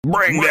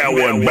Bring that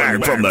one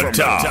back from the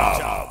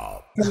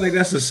top. I feel like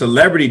that's a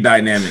celebrity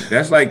dynamic.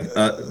 That's like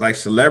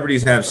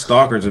celebrities have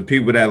stalkers of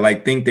people that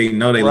like think they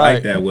know they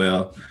like that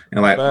well,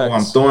 and like, oh,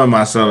 I'm throwing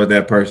myself at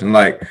that person.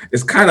 Like,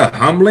 it's kind of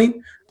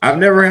humbling. I've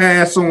never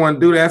had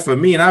someone do that for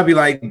me, and I'd be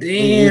like,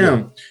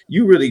 damn,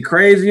 you really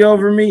crazy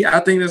over me.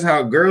 I think that's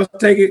how girls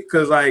take it,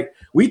 because like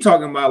we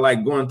talking about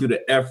like going through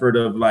the effort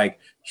of like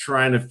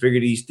trying to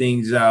figure these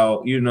things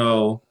out,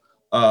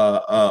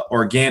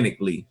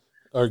 organically.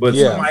 But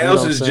somebody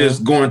else is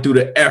just going through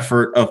the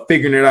effort of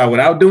figuring it out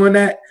without doing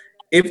that,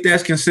 if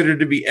that's considered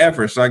to be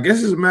effort. So I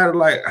guess it's a matter of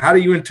like, how do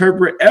you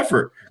interpret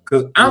effort?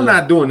 Because I'm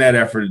not doing that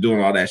effort of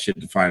doing all that shit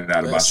to find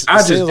out about you.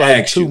 I just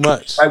ask you,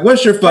 much. Like,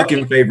 what's your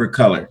fucking favorite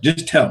color?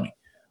 Just tell me.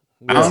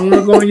 I don't want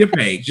to go on your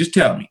page. Just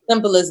tell me.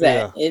 Simple as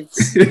that.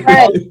 It's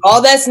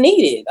all that's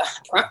needed. I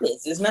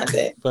promise. It's not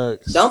that.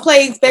 Thanks. Don't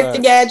play Inspector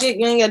Gadget.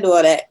 You ain't got to do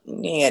all that.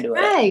 You ain't got to do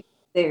all that.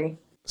 There.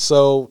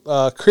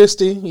 So,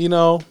 Christy,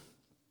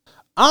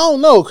 I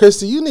don't know,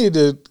 Christy. You need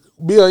to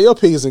be on your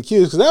P's and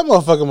Q's, because that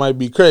motherfucker might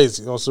be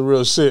crazy on some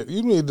real shit.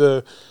 You need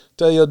to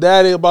tell your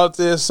daddy about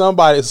this. Some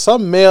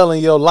male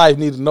in your life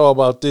need to know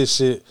about this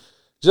shit,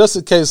 just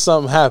in case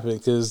something happened.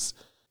 Because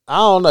I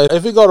don't know,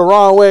 if it go the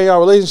wrong way in our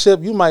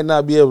relationship, you might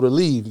not be able to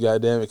leave.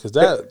 Goddamn it, because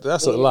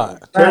that's a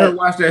lot. Tell her to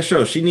watch that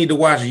show. She need to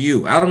watch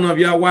You. I don't know if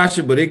y'all watch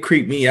it, but it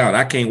creeped me out.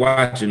 I can't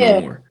watch it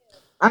no more.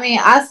 I mean,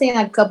 I've seen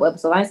like a couple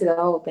episodes. I didn't see the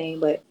whole thing,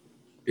 but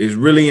it's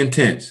really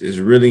intense. It's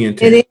really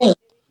intense. It is.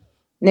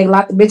 Nigga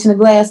locked the bitch in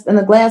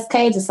a glass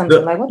cage or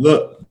something.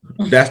 Look,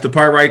 that's the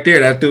part right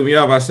there that threw me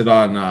off. I said,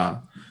 "Oh nah."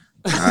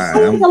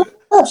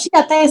 She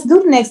got things to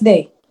do the next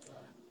day.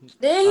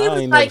 Then he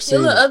was like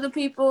killing other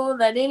people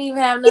that didn't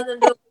even have nothing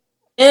to do.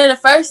 And in the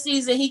first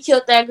season, he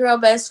killed that girl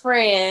best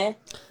friend.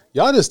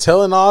 Y'all just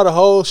telling all the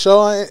whole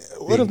show.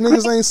 What if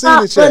niggas ain't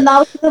seen it yet?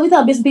 No, we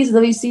thought bits and pieces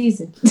of each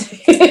season.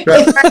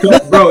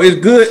 Bro, it's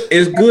good.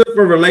 It's good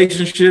for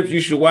relationships. You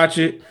should watch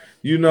it.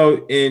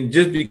 And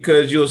just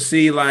because you'll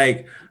see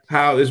like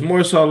how it's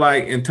more so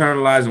like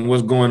internalizing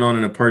what's going on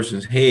in a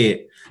person's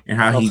head and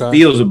how he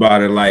feels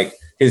about it. Like,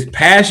 his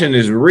passion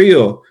is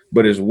real,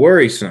 but it's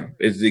worrisome.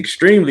 It's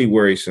extremely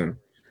worrisome.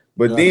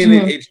 But then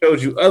it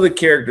shows you other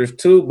characters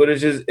too, but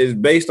it's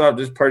based off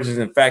this person's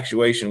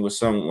infatuation with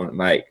someone.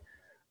 Like,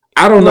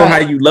 I don't know how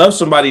you love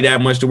somebody that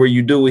much to where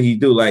you do what he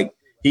do. Like,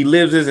 he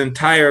lives his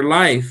entire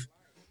life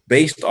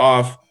based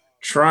off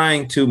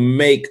trying to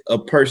make a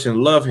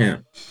person love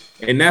him.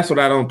 And that's what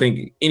I don't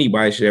think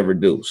anybody should ever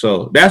do.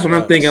 So that's what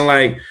I'm thinking.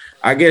 Like,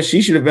 I guess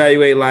she should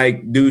evaluate,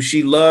 like, do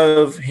she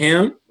love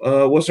him?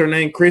 What's her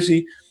name?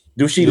 Chrissy.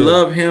 Do she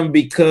love him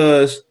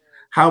because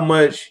how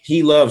much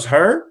he loves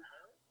her?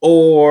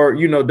 Or,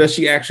 does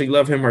she actually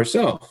love him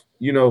herself?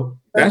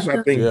 That's what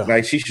I think,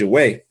 like, she should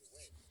weigh.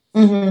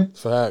 Mm-hmm.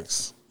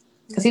 Facts.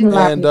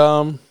 And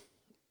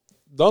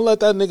don't let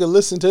that nigga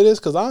listen to this,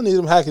 because I don't need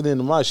him hacking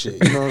into my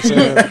shit. You know what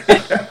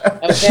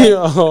I'm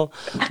saying?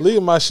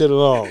 Leave my shit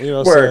alone. You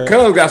know what I'm saying?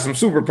 Cuz got some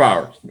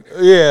superpowers.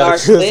 Yeah.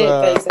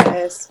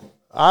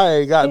 I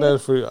ain't got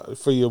nothing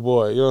for your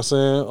boy. You know what I'm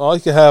saying? All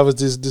he can have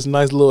is this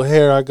nice little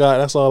hair I got.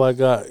 That's all I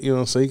got. You know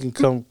what I'm saying? He can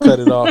come cut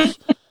it off.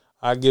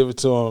 I give it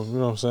to him. You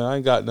know what I'm saying? I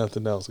ain't got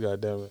nothing else. God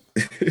damn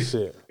it.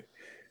 Shit.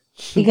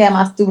 He got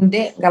my student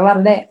debt. Got a lot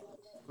of that.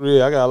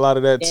 Yeah, I got a lot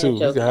of that too.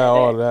 You can have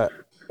all of that.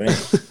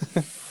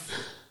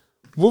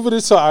 Moving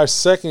into our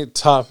second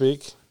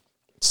topic.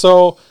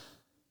 So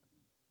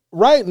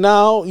right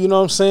now, you know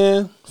what I'm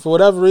saying? For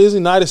whatever reason,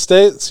 United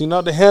States,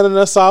 they're handing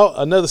us out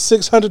another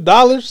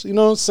 $600. You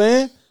know what I'm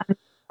saying?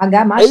 I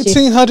got my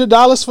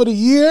 $1,800 for the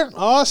year.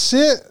 Oh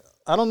shit!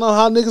 I don't know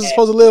how niggas are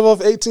supposed to live off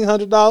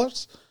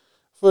 $1,800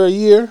 for a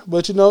year,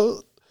 but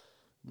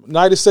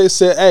United States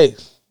said, "Hey,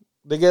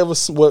 they gave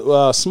us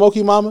what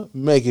Smokey Mama,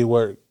 make it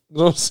work." You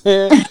know what I'm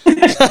saying?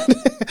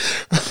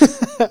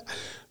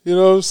 You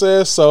know what I'm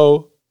saying?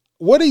 So,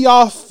 what do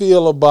y'all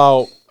feel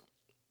about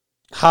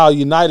how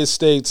United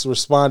States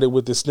responded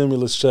with the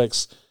stimulus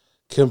checks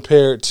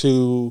compared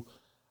to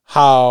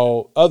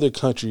how other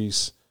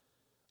countries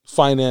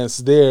finance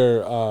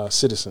their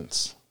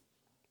citizens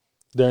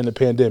during the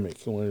pandemic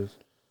when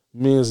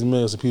millions and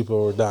millions of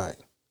people were dying?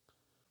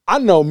 I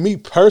know me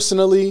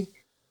personally,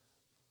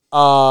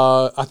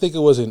 I think it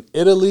was in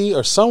Italy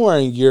or somewhere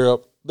in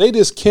Europe, they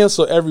just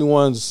canceled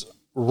everyone's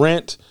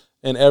rent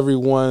and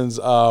everyone's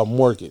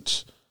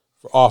mortgage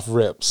off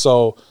rip.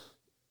 So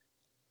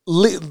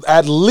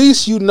at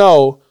least you're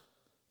not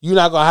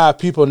going to have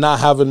people not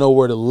having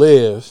nowhere to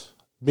live,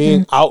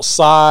 being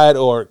outside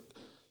or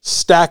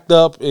stacked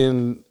up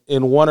in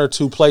one or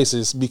two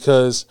places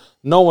because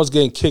no one's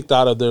getting kicked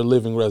out of their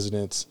living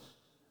residence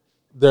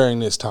during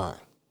this time.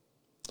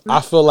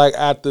 I feel like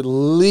at the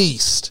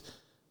least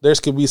there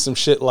could be some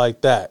shit like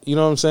that. You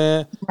know what I'm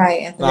saying?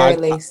 Right, at the very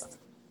least.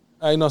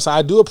 So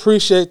I do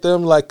appreciate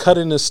them like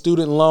cutting the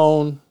student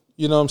loan,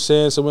 you know what I'm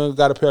saying? So we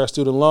got to pay our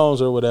student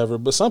loans or whatever.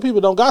 But some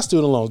people don't got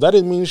student loans. That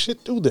didn't mean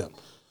shit to them.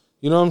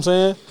 You know what I'm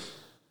saying?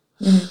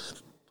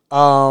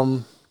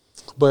 Mm-hmm.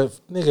 But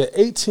nigga,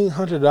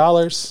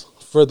 $1,800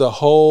 for the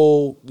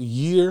whole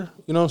year.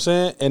 You know You know what I'm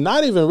saying? And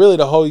not even really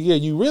the whole year.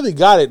 You really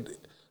got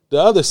it, the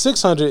other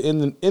 600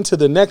 into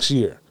the next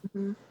year.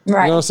 Mm-hmm. You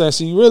Right. know what I'm saying?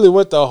 So you really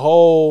went the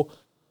whole,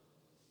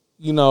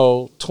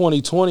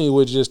 2020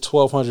 with just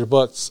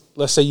 $1,200.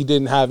 Let's say you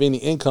didn't have any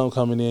income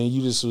coming in.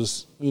 You just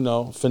was,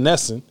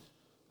 finessing.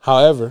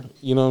 However,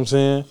 you know what I'm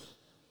saying?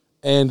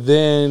 And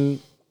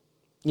then,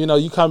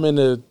 you come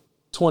into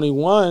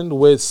 21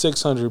 with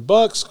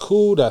 $600.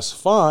 Cool, that's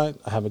fine.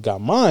 I haven't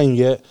got mine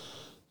yet.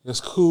 It's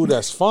cool,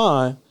 that's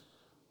fine.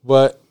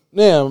 But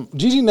damn,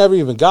 Gigi never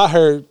even got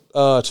her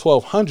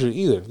 1,200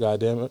 either. God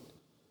damn it,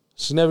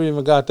 she never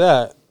even got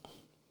that.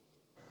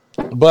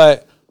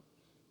 But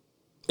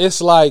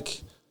it's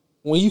like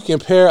when you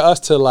compare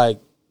us to like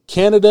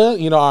Canada,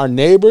 our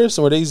neighbors,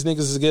 where these niggas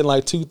is getting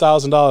like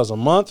 $2,000 a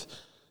month.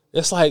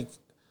 It's like,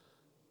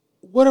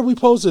 what are we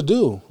supposed to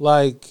do?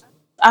 Like,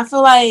 I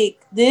feel like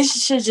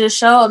this should just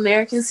show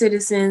American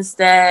citizens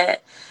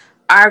that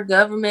our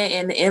government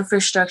and the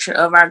infrastructure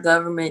of our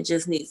government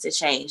just needs to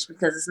change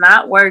because it's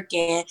not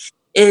working.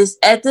 Is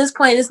at this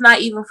point, it's not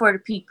even for the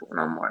people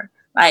no more.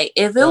 Like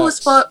if it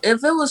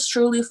was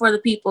truly for the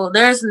people,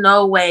 there's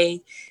no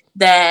way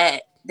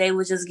that they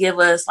would just give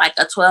us like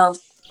a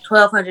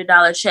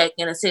 $1,200 check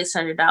and a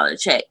 $600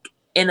 check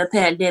in a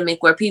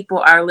pandemic where people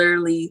are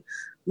literally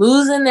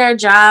losing their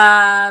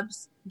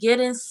jobs,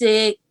 getting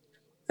sick,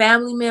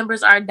 family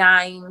members are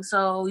dying,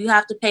 so you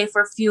have to pay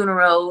for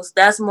funerals.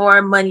 That's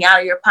more money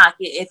out of your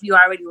pocket if you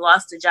already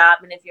lost a job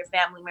and if your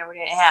family member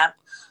didn't have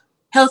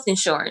health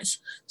insurance.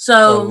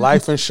 So or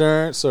life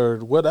insurance or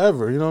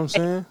whatever, you know what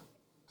I'm saying?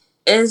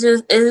 It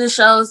just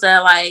shows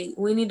that like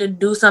we need to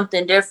do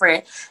something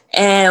different,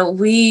 and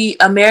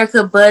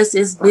America busts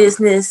its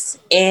business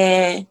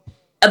and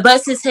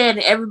busts its head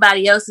in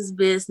everybody else's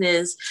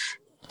business,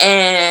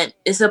 and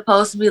it's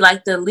supposed to be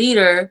like the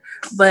leader,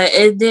 but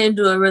it didn't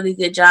do a really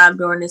good job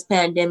during this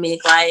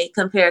pandemic, like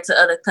compared to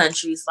other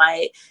countries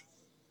like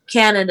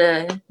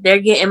Canada. They're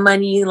getting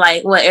money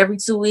like every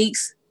 2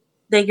 weeks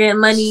they get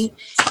money.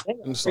 They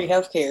got free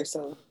healthcare,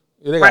 so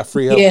yeah, they got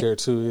free healthcare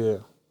too. Yeah.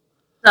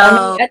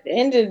 So, at the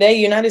end of the day,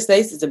 United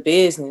States is a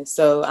business.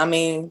 So,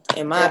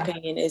 in my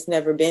opinion, it's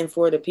never been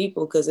for the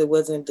people because it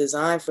wasn't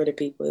designed for the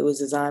people. It was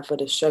designed for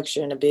the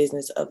structure and the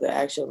business of the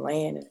actual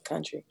land in the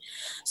country.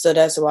 So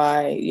that's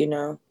why,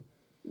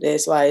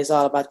 that's why it's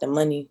all about the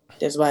money.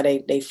 That's why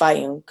they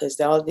fighting, because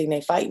the only thing they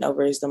fighting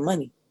over is the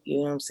money. You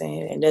know what I'm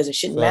saying? And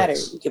shouldn't matter.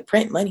 You can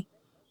print money.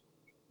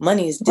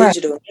 Money is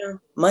digital now.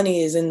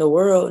 Money is in the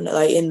world,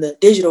 like in the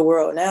digital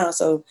world now.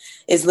 So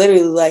it's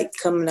literally like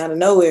coming out of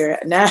nowhere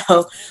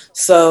now.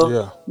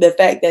 So the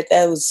fact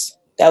that was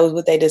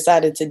what they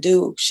decided to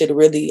do should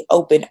really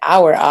open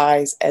our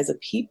eyes as a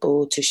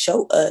people to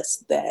show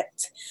us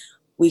that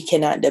we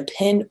cannot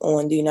depend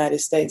on the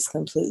United States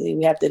completely.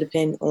 We have to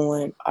depend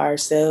on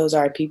ourselves,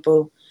 our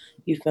people,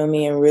 you feel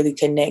me, and really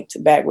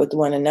connect back with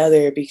one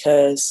another,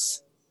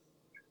 because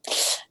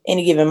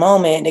any given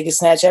moment they can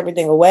snatch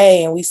everything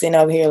away and we sitting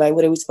over here like,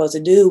 what are we supposed to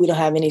do? We don't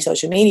have any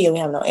social media, we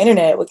have no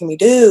internet, what can we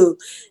do?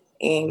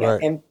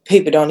 And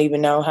people don't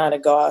even know how to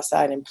go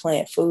outside and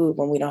plant food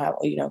when we don't have,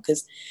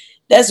 because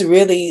that's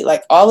really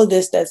like all of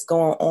this that's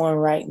going on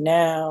right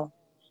now.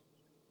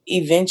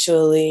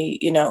 Eventually,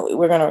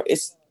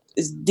 it's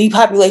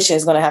depopulation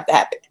is gonna have to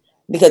happen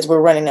because we're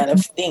running out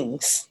of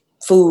things,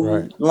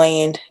 food,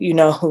 land,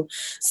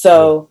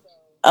 so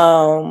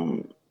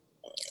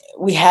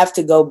we have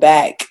to go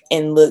back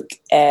and look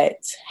at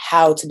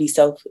how to be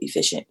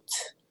self-efficient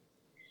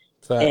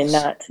and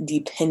not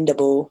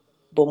dependable,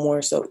 but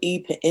more so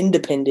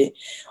independent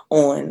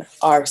on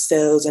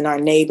ourselves and our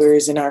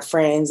neighbors and our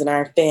friends and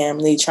our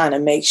family, trying to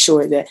make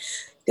sure that,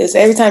 because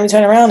every time you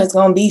turn around, it's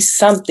going to be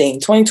something.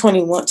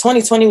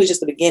 2020 was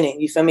just the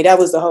beginning. You feel me? That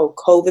was the whole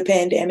COVID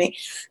pandemic.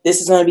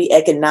 This is going to be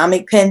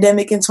economic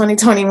pandemic in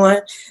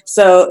 2021.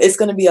 So it's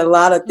going to be a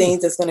lot of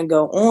things that's going to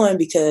go on,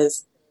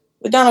 because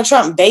with Donald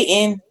Trump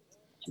baiting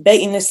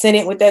the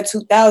Senate with that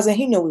 $2,000,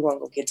 he knew we weren't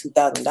going to get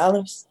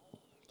 $2,000.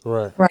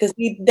 Right. Because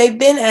they've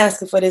been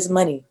asking for this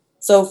money.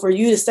 So for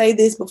you to say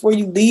this before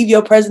you leave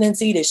your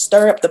presidency, to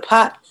stir up the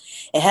pot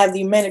and have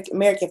the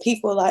American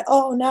people like,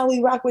 oh, now we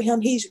rock with him,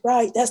 he's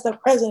right, that's the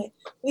president.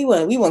 We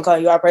wouldn't call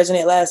you our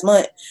president last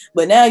month,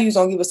 but now you're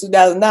going to give us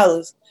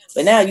 $2,000.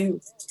 But now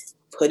you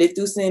put it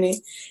through Senate,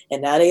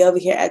 and now they over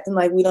here acting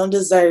like we don't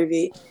deserve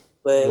it.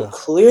 But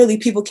clearly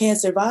people can't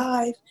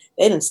survive.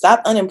 They didn't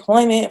stop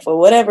unemployment for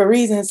whatever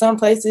reason. In some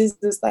places,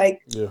 it's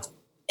like,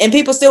 and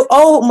people still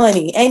owe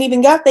money, ain't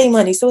even got their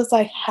money. So it's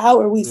like,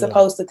 how are we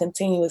supposed to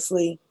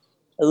continuously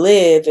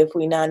live if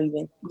we not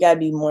even? We gotta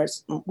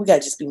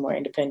just be more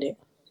independent.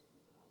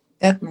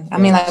 Definitely. I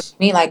mean,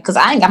 because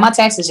I ain't got my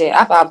taxes yet.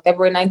 I filed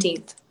February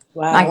 19th.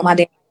 Wow. I got my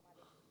damn.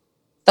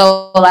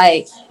 So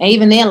and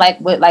even then,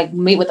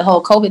 with the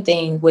whole COVID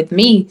thing, with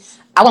me,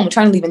 I went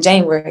maternity leave in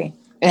January,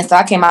 and so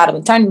I came out of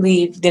maternity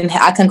leave. Then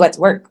I couldn't go back to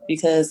work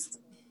because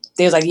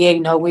they was like,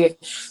 we're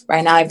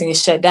right now, everything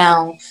is shut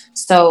down.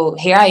 So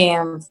here I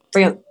am,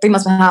 3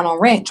 months behind on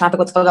rent, trying to figure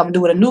what the fuck I'm gonna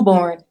do with a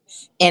newborn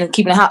and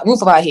keeping a hot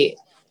roof over our head.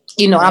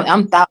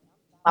 I'm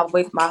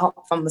away from my home,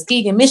 from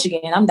Muskegon,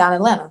 Michigan. I'm down in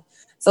Atlanta.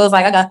 So it's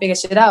like I gotta figure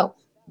shit out.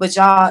 But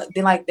y'all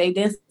then like they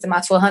did to my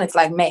 1200s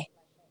like May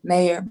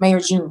or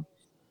June.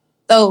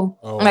 So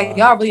like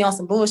y'all really on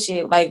some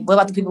bullshit. Like what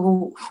about the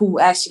people who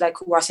actually like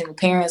who are single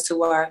parents,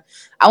 who are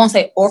I won't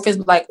say orphans,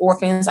 but like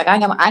orphans. Like I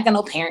ain't got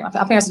no parent.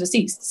 My parents are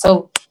deceased.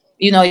 So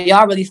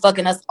y'all really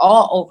fucking us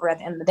all over at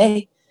the end of the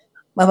day.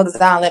 Motherfuckers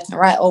down left and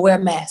right. Or wear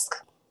a mask.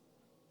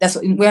 That's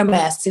what wear a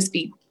mask, 6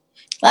 feet.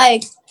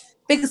 Like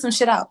figure some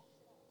shit out.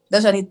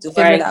 That's what I need to do.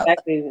 Figure it out.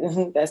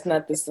 Exactly. That's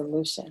not the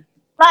solution.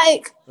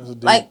 Like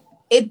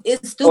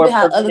it's stupid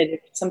how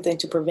something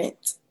to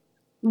prevent.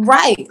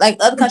 Right. Like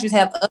other countries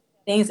have other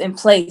things in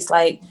place.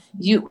 Like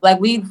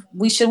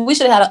we should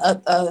have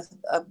had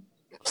a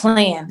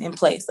plan in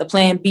place, a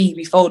plan B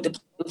before the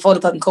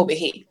fucking COVID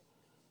hit.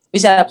 We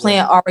should have a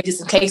plan already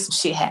just in case some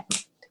shit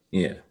happened.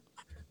 Yeah.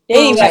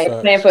 They even got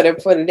a plan for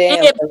the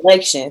damn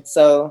election.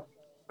 So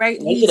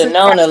they should have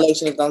known the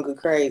election was gonna go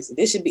crazy.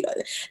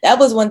 That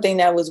was one thing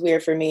that was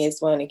weird for me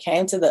is when it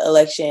came to the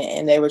election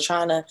and they were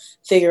trying to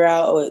figure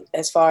out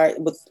as far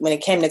when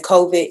it came to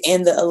COVID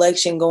and the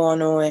election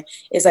going on,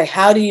 it's like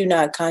how do you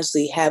not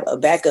consciously have a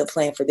backup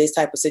plan for this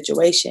type of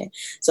situation?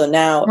 So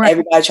now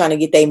everybody trying to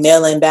get their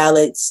mail-in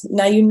ballots.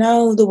 Now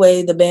the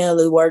way the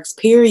ballot works,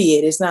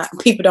 period. It's not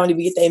people don't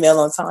even get their mail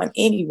on time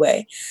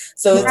anyway.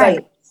 So it's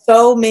like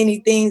so many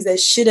things that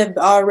should have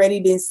already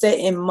been set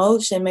in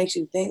motion makes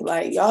you think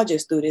like y'all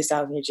just threw this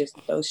out here just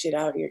to throw shit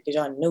out here because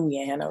y'all knew we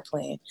ain't had no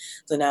plan.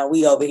 So now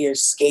we over here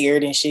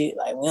scared and shit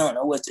like we don't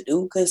know what to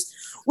do because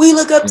we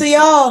look up to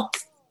y'all.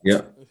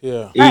 Yeah.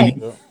 Yeah.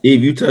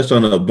 Eve, you touched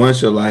on a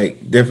bunch of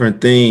like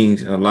different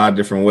things in a lot of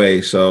different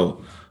ways.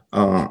 So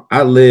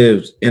I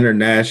lived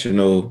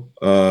international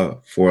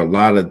for a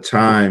lot of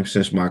time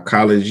since my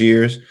college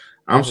years.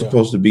 I'm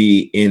supposed to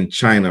be in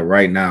China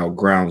right now,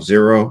 ground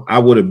zero. I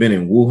would have been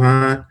in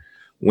Wuhan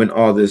when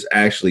all this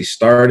actually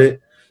started.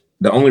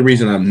 The only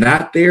reason I'm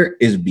not there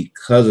is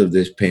because of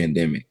this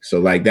pandemic. So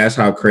like, that's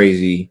how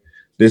crazy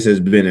this has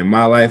been in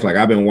my life. Like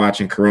I've been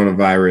watching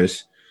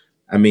coronavirus.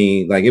 I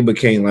mean, like it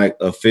became like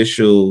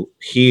official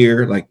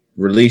here, like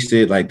released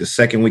it like the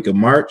second week of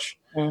March.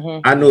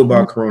 Mm-hmm. I knew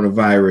about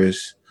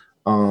coronavirus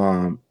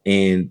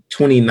in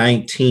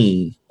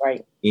 2019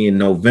 in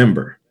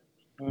November.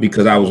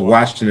 Because I was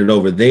watching it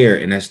over there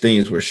and as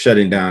things were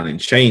shutting down and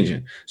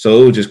changing.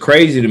 So it was just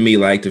crazy to me,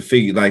 like to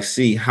figure, like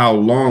see how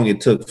long it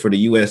took for the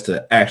US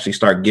to actually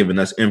start giving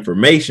us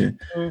information.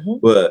 Mm-hmm.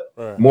 But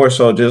more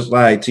so just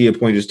like to your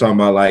point, just talking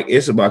about like,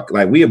 it's about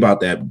like, we about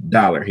that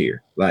dollar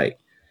here. Like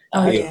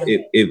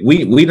if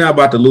we not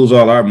about to lose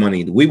all our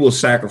money, we will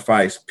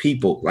sacrifice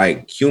people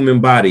like human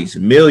bodies,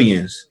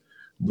 millions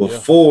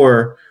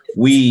before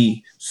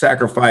we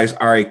sacrifice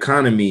our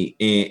economy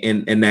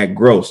and that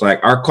growth. Like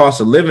our cost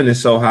of living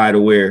is so high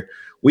to where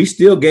we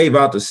still gave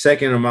out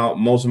the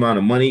most amount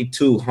of money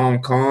to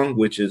Hong Kong,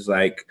 which is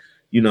like,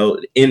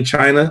 in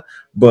China,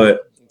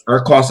 but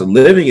our cost of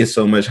living is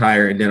so much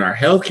higher. And then our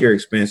healthcare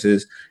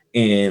expenses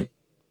and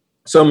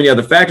so many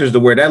other factors to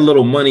where that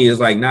little money is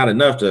like not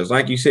enough to us.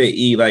 Like you said,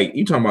 like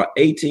you talking about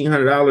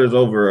 $1,800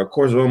 over a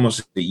course of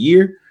almost a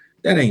year.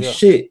 That ain't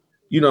shit.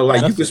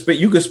 Like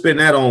you could spend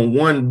that on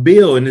one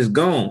bill and it's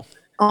gone.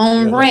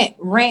 On rent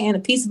and a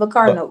piece of a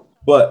car note.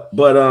 But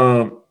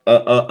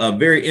a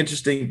very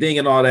interesting thing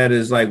and all that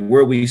is like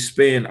where we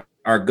spend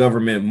our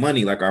government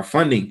money, like our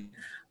funding.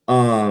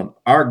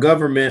 Our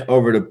government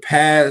over the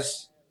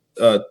past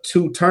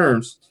 2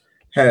 terms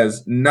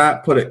has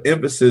not put an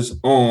emphasis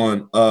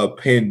on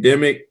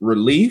pandemic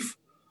relief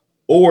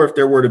or if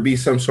there were to be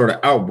some sort of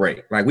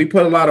outbreak. Like we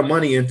put a lot of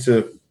money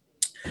into,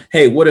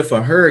 hey, what if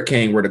a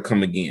hurricane were to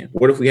come again?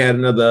 What if we had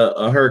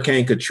a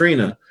Hurricane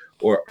Katrina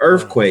or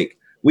earthquake?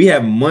 We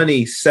have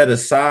money set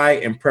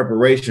aside in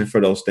preparation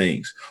for those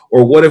things.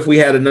 Or what if we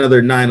had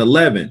another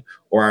 9/11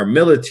 or our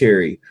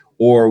military?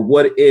 Or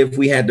what if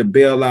we had to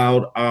bail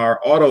out our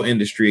auto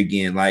industry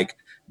again? Like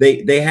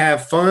they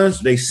have funds,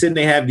 they sit and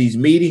they have these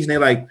meetings and they're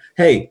like,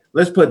 hey,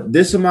 let's put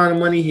this amount of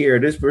money here,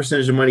 this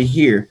percentage of money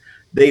here.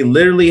 They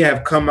literally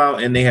have come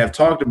out and they have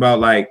talked about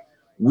like,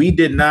 we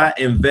did not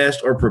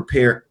invest or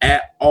prepare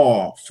at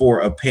all for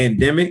a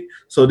pandemic.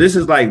 So this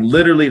is like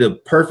literally the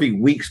perfect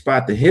weak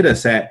spot to hit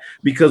us at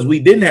because we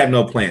didn't have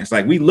no plans.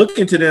 Like we look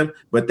into them,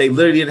 but they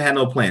literally didn't have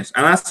no plans.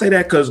 And I say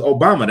that because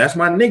Obama, that's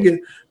my nigga.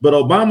 But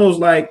Obama's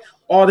like,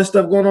 all this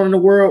stuff going on in the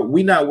world,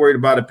 we not worried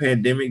about a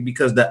pandemic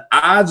because the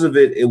odds of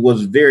it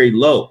was very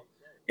low.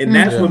 And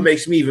that's what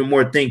makes me even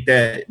more think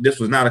that this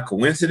was not a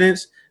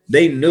coincidence.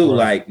 They knew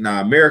like,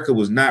 America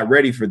was not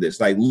ready for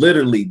this. Like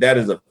literally, that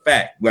is a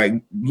fact.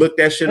 Like look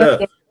that shit up.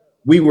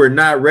 We were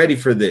not ready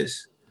for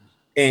this.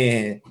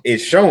 And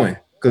it's showing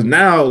because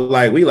now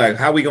like,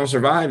 how we going to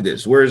survive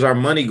this? Where's our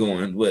money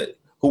going?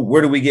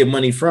 Where do we get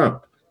money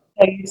from?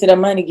 To the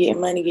money, get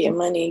money.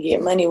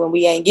 When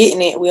we ain't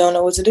getting it, we don't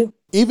know what to do.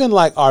 Even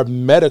like our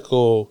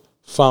medical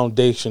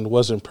foundation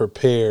wasn't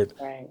prepared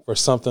for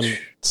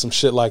some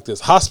shit like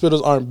this.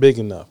 Hospitals aren't big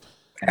enough.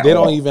 They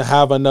don't even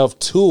have enough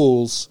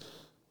tools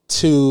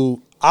to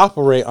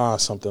operate on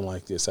something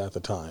like this at the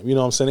time. You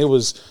know what I'm saying? It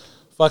was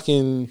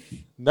fucking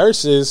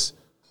nurses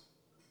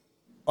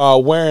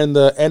wearing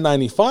the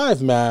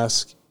N95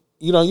 mask,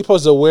 you know, you're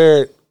supposed to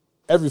wear it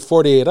every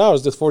 48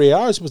 hours. The 48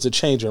 hours, you're supposed to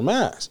change your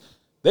mask.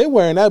 They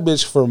wearing that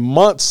bitch for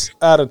months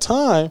at a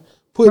time,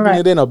 putting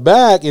it in a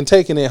bag and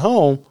taking it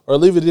home or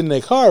leave it in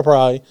their car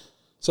probably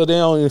so they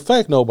don't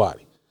infect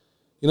nobody.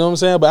 You know what I'm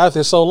saying? But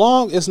after so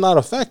long, it's not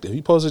effective. You're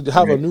supposed to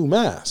have a new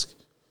mask.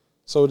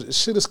 So this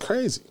shit is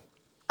crazy.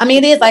 I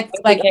mean, it is like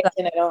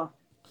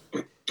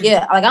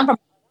yeah, like I'm from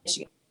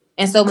Michigan.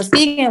 And so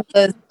Muskegon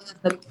was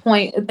the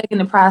point of taking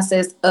the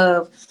process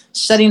of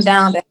shutting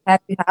down the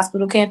Hackney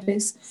Hospital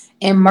campus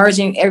and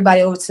merging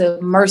everybody over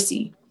to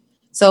Mercy.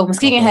 So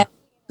Muskegon had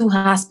 2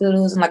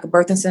 hospitals and like a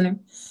birthing center.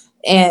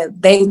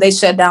 And they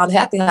shut down the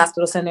Hackney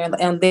Hospital Center.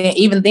 And then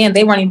even then,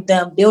 they weren't even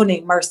done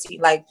building Mercy.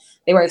 Like,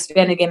 they were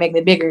expanding it, making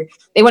it bigger.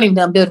 They weren't even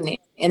done building it.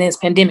 And then this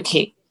pandemic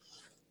hit.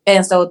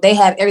 And so they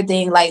have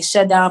everything like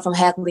shut down from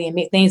Hackney and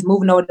things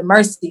moving over to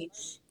Mercy.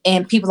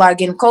 And people are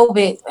getting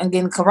COVID and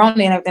getting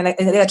Corona and everything.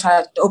 And they're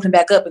trying to open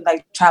back up and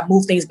like try to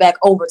move things back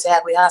over to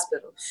Hackney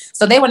Hospital.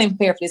 So they weren't even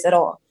prepared for this at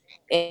all.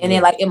 And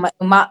then like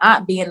my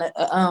aunt being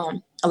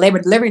a labor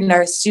delivery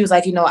nurse, she was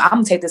like, you know, I'm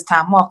gonna take this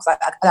time off because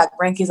I got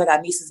grandkids, I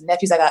got nieces and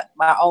nephews, I got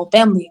my own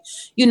family.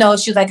 You know,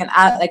 she was like,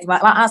 my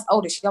aunt's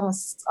older, she's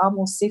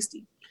almost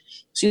 60.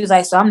 She was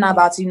like, so I'm not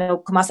about to, you know,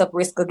 put myself at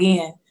risk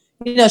again.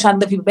 You know, trying to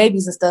live people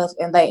babies and stuff,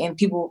 and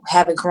people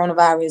having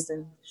coronavirus,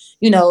 and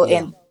you know,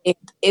 and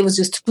it was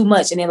just too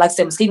much. And then, like I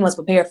said, Muskegon was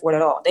prepared for it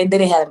at all. They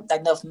didn't have like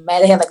enough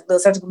masks. They had like little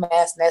surgical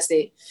masks, and that's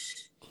it.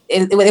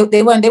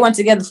 They weren't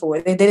together for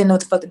it. They didn't know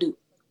what the fuck to do.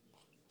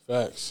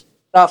 Facts.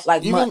 Off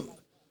like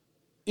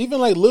even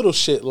like little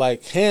shit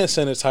like hand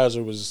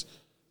sanitizer was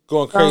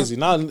going crazy.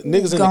 Now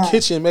niggas in the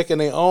kitchen making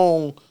their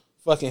own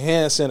fucking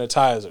hand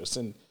sanitizers,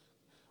 and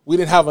we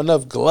didn't have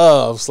enough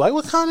gloves. Like,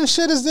 what kind of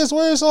shit is this?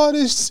 Where is all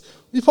this?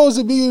 We supposed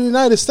to be in the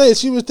United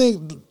States. You would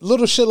think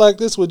little shit like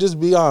this would just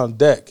be on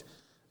deck,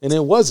 and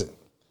it wasn't.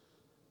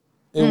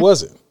 It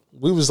wasn't.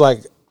 We was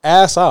like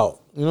ass out.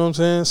 You know what I'm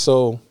saying?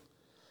 So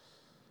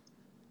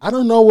I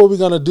don't know what we're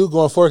gonna do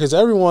going forward because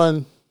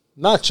everyone.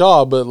 Not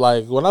y'all, but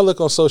like when I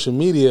look on social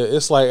media,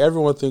 it's like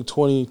everyone think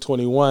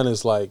 2021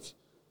 is like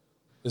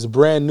it's a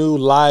brand new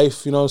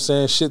life. You know what I'm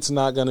saying? Shit's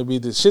not gonna be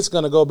this. Shit's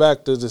gonna go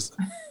back to just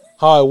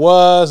how it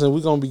was, and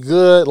we're gonna be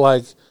good.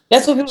 Like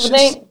that's what people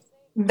think.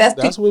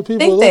 That's what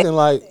people are looking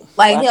like.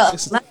 Like yeah,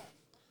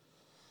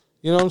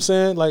 you know what I'm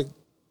saying? Like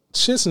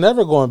shit's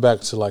never going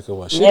back to like it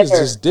was. Shit is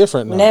just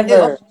different now.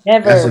 Never.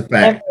 That's a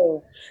fact.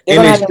 They're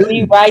gonna have to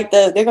rewrite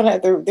they're gonna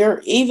have to.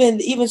 They're even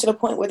to the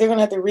point where they're gonna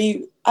have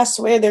to I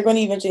swear they're gonna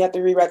eventually have to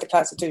rewrite the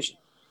Constitution.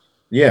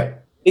 Yeah,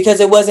 because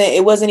it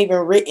wasn't even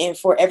written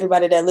for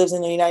everybody that lives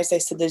in the United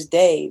States to this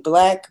day.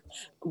 Black,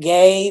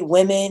 gay,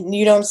 women.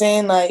 You know what I'm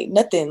saying? Like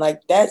nothing.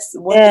 Like that's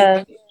one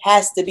thing that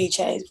has to be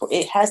changed.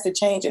 It has to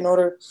change in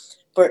order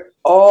for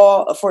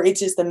it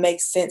just to make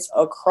sense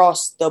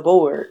across the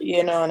board.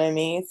 You know what I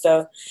mean?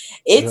 So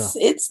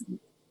it's.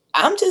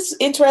 I'm just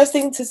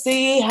interested to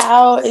see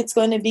how it's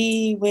going to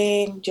be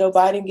when Joe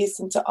Biden gets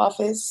into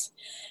office.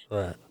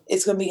 Right.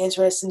 It's going to be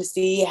interesting to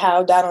see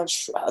how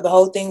the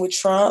whole thing with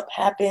Trump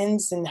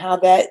happens and how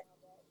that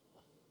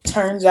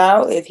turns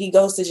out. If he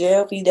goes to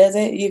jail, if he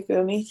doesn't, you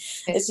feel me?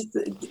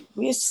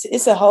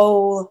 It's a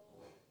whole.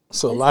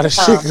 It's a lot of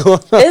shit going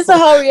on. It's a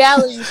whole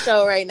reality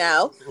show right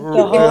now. It's a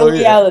whole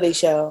reality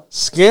show.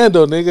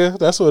 Scandal, nigga.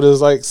 That's what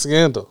it's like.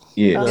 Scandal.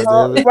 Yeah.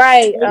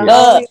 Right.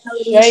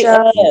 Straight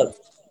up.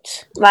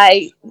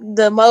 Like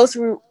the most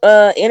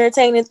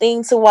entertaining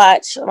thing to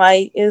watch,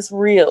 like is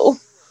real.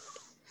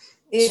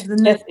 I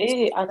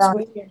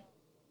swear.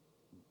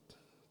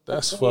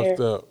 That's fucked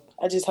up.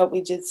 I just hope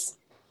we just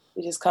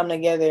come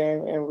together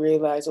and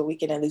realize what we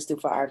can at least do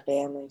for our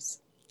families.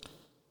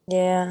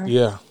 Yeah.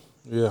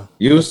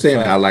 You were saying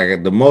I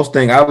like the most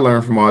thing I've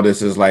learned from all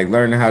this is like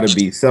learning how to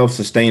be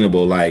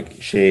self-sustainable.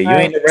 Like shit, you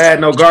ain't never had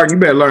no garden.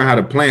 You better learn how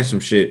to plant some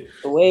shit.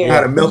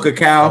 How to milk a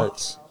cow.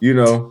 You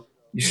know.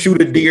 You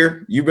shoot a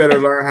deer, you better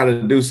learn how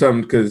to do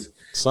something because,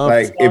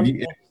 like,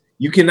 if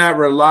you cannot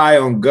rely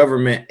on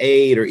government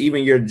aid or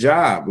even your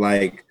job.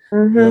 Like,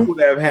 people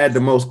that have had the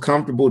most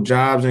comfortable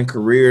jobs and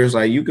careers,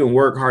 like, you can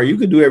work hard, you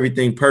could do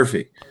everything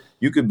perfect.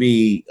 You could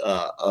be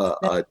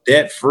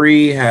debt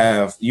free,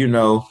 have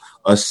a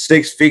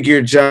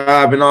 6-figure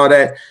job and all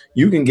that.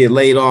 You can get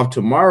laid off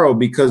tomorrow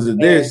because of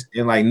this,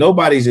 and like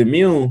nobody's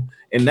immune.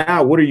 And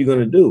now, what are you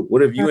gonna do?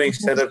 What if you ain't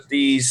set up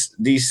these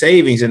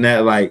savings and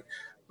that Like,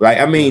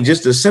 I mean,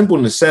 just the simple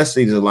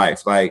necessities of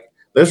life. Like,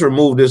 let's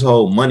remove this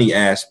whole money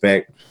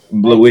aspect,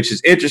 which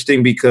is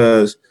interesting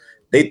because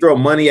they throw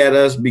money at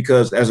us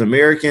because as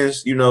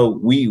Americans,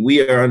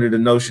 we are under the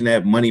notion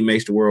that money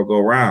makes the world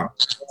go round.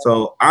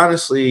 So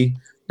honestly,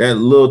 that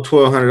little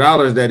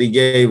 $1,200 that he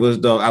gave us,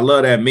 though, I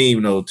love that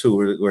meme though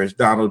too, where it's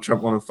Donald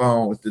Trump on the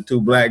phone with the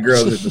 2 black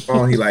girls at the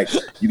phone. He like,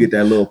 you get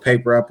that little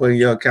paper I put in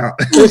your account.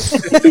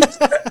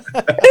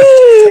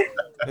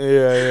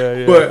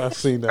 Yeah. But I've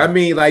seen that. I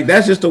mean, like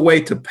that's just a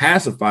way to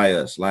pacify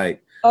us.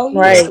 Like,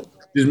 right,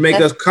 just make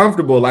us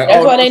comfortable. Like,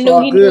 that's why they knew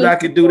he good. I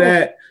could do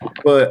that.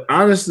 But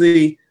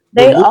honestly,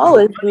 They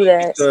always do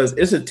that because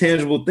it's a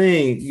tangible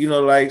thing. You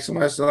know, like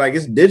somebody said, like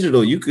it's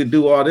digital. You could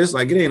do all this.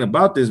 Like it ain't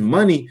about this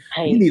money.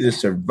 You need to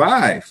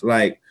survive.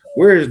 Like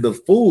where's the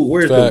food?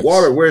 Where's the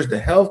water? Where's the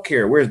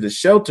healthcare? Where's the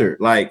shelter?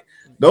 Like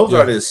those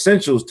are the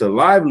essentials to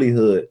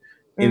livelihood.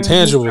 And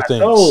tangible things.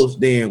 Those,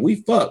 then we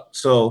fuck.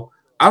 So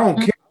I don't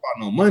care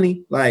about no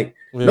money. Like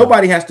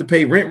nobody has to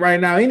pay rent right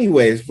now,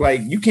 anyways.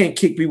 Like you can't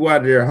kick people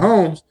out of their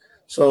homes.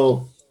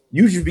 So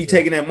you should be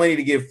taking that money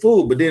to get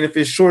food. But then if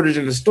it's shortage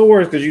in the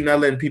stores because you're not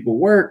letting people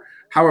work,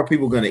 how are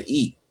people going to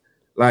eat?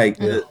 Like,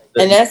 and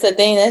that's the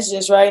thing. That's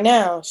just right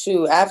now.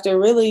 Shoot, after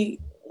really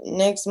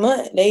next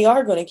month, they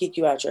are going to kick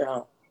you out your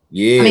home.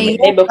 Yeah, I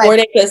mean, before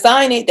they could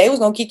sign it, they was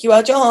going to kick you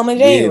out your home in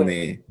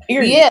January.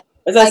 Yeah,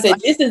 as I said,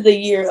 this is the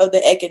year of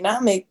the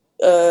economic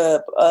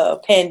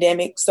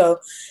pandemic. So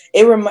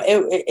it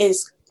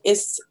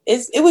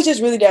was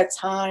just really that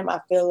time,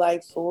 I feel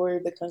like, for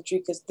the country,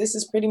 because this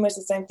is pretty much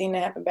the same thing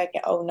that happened back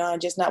in 2009,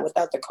 just not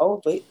without the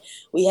COVID.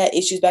 We had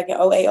issues back in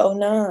 2008,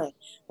 2009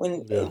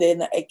 when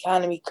the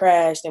economy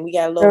crashed and we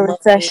got a little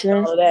recession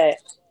and all of that.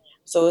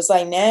 So it's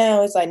like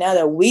now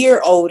that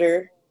we're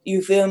older,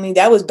 you feel me?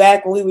 That was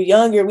back when we were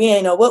younger. We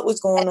ain't know what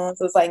was going on.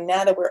 So it's like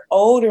now that we're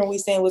older and we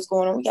saying what's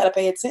going on, we got to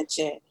pay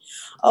attention.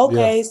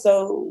 Okay,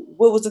 so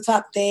what was the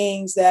top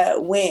things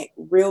that went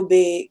real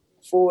big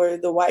for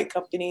the white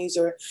companies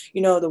or,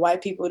 the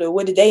white people?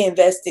 What did they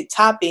invest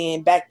top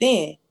in back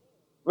then?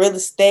 Real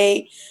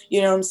estate,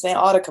 you know what I'm saying?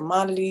 All the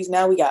commodities.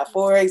 Now we got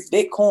Forex,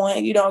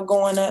 Bitcoin,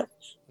 going up.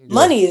 Yeah.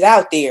 Money is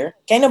out there.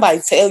 Can't nobody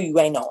tell you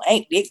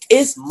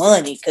it's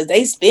money because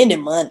they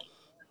spending money.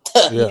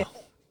 Yeah.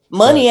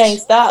 Money ain't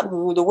stopped.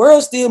 The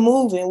world's still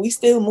moving. We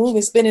still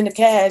moving, spending the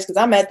cash. Because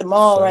I'm at the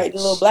mall, right? The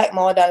little black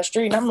mall down the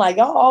street. And I'm like,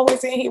 y'all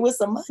always in here with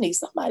some money.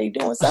 Somebody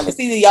doing something. It's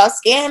either y'all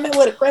scamming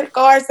with a credit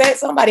card. Said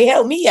somebody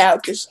help me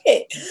out. Cause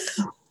shit.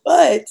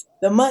 But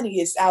the money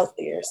is out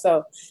there.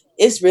 So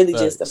it's really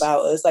just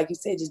about us, like you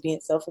said, just being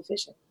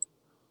self-efficient.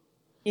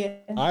 Yeah,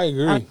 I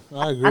agree.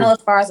 I know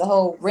as far as the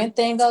whole rent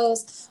thing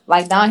goes,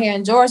 like down here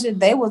in Georgia,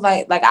 they was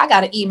like I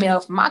got an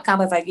email from my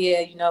complex, like,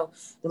 the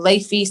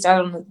late fee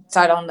started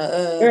on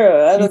the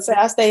girl, I would say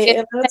I stay in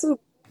Atlanta too.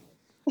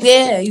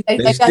 Yeah,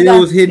 they still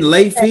was hitting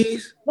late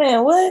fees.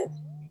 Man, what?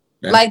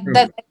 Like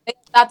that they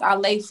stopped our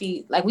late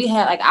fee. Like we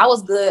had, I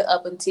was good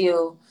up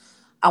until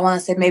I want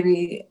to say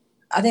maybe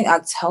I think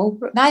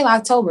October, not even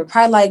October,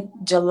 probably like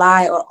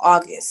July or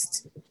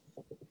August.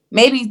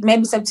 Maybe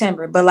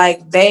September, but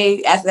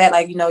they after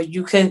that,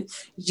 you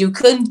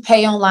couldn't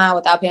pay online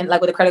without paying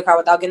with a credit card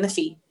without getting the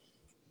fee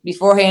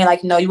beforehand.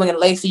 You weren't getting a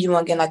late fee, you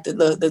weren't getting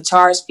the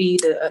charge fee,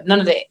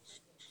 none of that.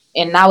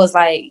 And I was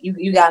like,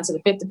 you got into the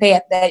fifth to pay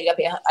after that. You got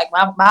to pay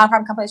my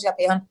apartment complex. You got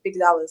to pay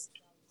 $150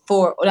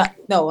 for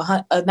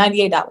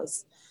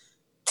 $98.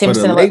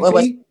 10% of what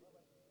was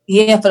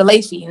for the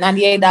late fee,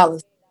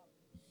 $98.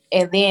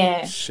 And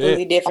then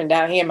really different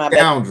down here, my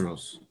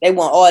scoundrels. They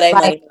want all that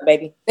money,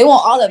 baby. They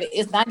want all of it.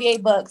 It's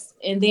 $98.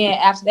 And then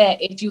after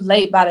that, if you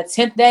late by the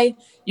 10th day,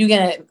 you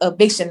get an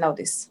eviction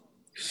notice.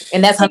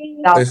 And that's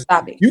 $100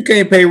 stop it. You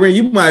can't pay rent.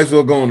 You might as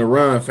well go on the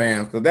run,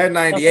 fam, because that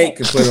 98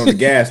 can put on the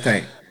gas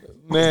tank.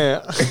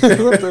 Man,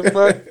 what the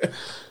fuck?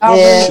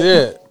 Yeah,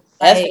 shit.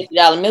 That's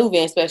 $50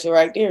 move-in special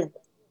right there.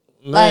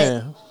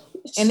 Man,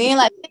 and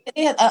then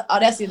they had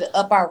audacity to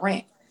up our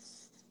rent.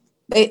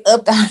 They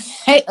upped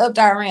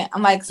our rent.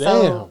 I'm like,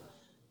 so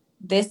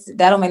that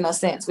don't make no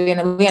sense. We're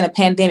in a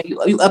pandemic.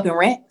 You up in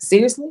rent?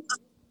 Seriously?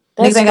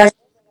 I'm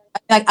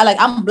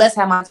blessed to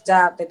have my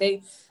job that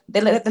they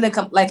let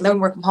me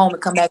work from home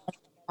and come back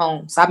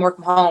home. So I've been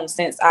working from home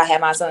since I had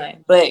my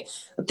son. But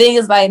the thing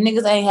is,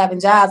 niggas ain't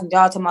having jobs and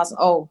y'all talking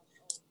about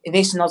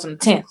eviction notice on the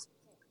 10th.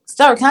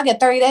 Sir, can I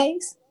get 30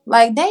 days?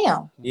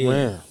 Damn. Yeah.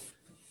 Man.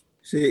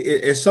 See,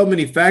 it's so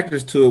many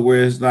factors to it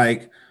where it's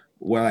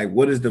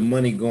what is the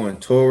money going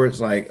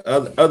towards?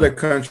 Other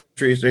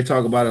countries, they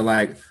talk about it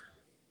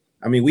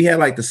we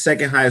had the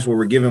second highest where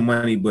we're giving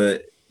money,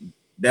 but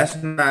that's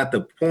not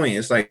the point.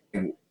 It's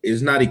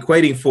it's not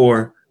equating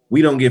for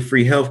we don't get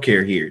free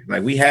healthcare here.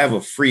 We have a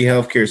free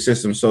healthcare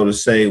system, so to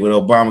say, with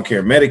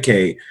Obamacare,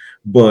 Medicaid,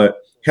 but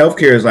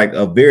healthcare is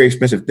a very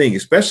expensive thing,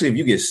 especially if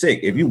you get sick.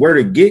 If you were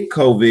to get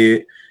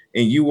COVID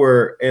and you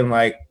were in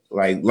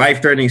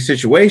life-threatening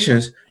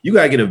situations, you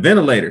gotta get a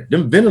ventilator.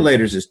 Them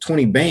ventilators is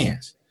 20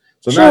 bands.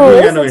 So now you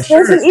have no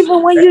insurance.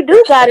 Even when you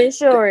do got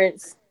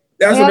insurance.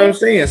 That's what I'm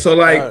saying. So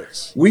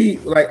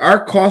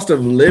our cost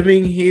of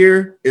living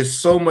here is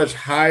so much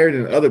higher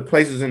than other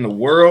places in the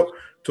world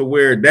to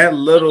where that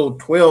little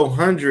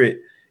 1,200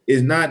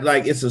 is not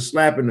it's a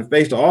slap in the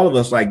face to all of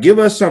us. Give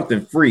us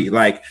something free.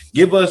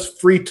 Give us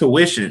free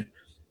tuition.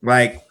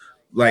 Wipe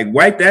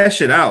that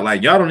shit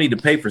out. Y'all don't need to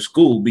pay for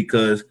school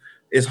because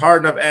it's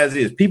hard enough as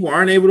is. People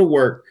aren't able to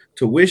work.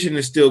 Tuition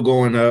is still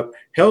going up.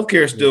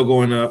 Healthcare is still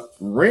going up.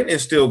 Rent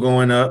is still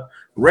going up.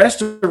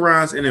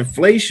 Restaurants and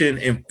inflation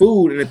and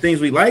food and the things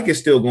we like is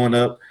still going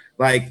up.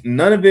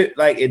 None of it,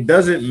 it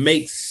doesn't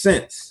make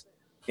sense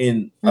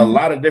in a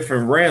lot of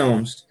different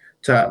realms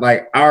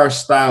to our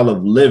style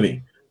of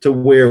living. to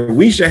where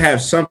we should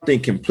have something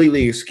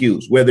completely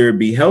excused, whether it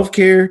be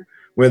healthcare,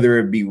 whether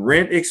it be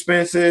rent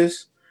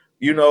expenses,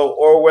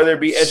 or whether it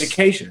be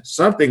education,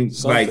 something.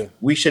 Like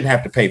we shouldn't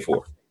have to pay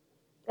for.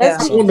 Yeah.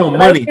 I don't want no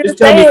money. Just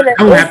tell me I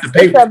don't have to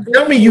pay for it.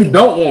 Tell me you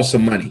don't want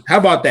some money. How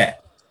about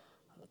that?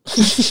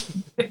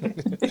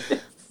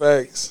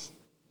 Facts.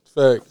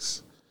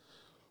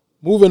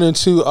 Moving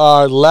into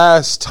our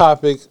last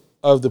topic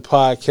of the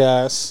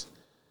podcast,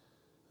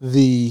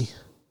 the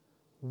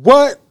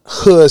what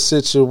hood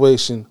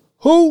situation?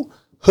 Who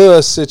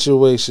hood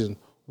situation?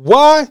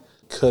 Why?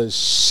 Because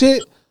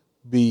shit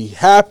be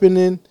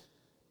happening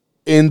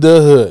in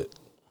the hood.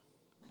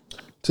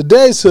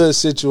 Today's hood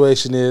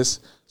situation is,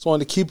 just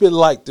wanted to keep it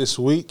light this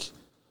week.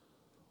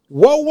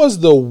 What was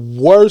the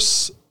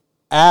worst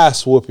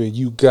ass whooping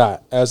you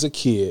got as a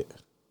kid?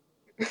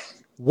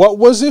 What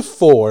was it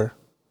for?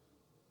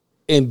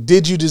 And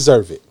did you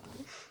deserve it?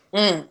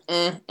 Who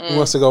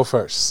wants to go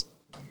first?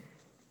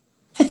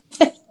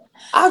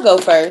 I'll go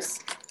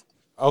first.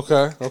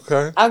 Okay.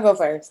 I'll go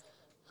first.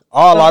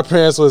 All our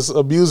parents was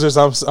abusers,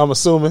 I'm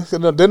assuming.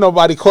 Didn't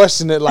nobody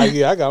question it like,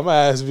 yeah, I got my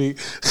ass beat.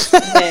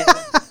 Man,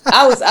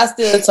 I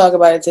still talk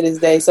about it to this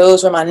day. So it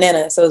was from my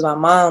nana. So it was my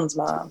mom's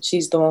mom.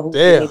 She's the one who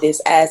gave me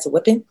this ass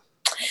whipping.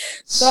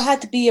 So I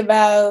had to be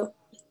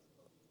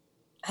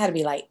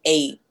like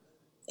 8.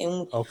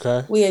 And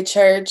we had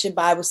church and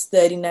Bible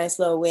study, nice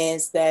little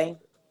Wednesday.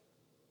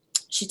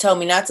 She told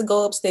me not to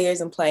go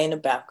upstairs and play in the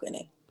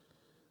balcony.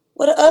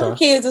 Well, the other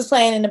kids was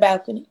playing in the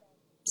balcony.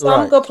 So I'm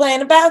going to go play in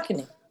the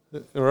balcony.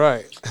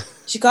 Right.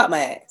 She caught my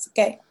ass,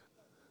 okay?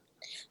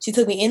 She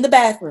took me in the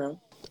bathroom.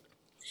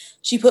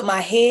 She put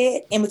my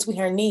head in between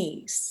her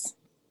knees.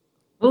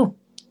 Ooh.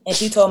 And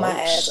she tore my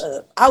ass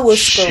up. I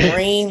was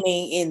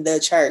screaming in the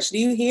church. Do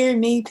you hear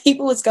me?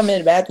 People was coming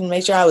in the bathroom to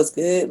make sure I was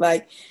good.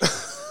 Like,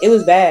 it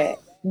was bad.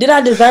 Did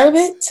I deserve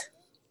it?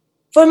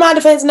 For my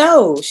defense,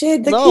 no.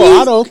 Shit, the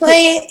kids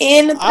playing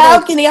in the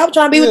balcony. I was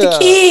trying to be with the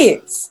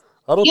kids.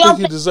 I don't think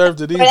you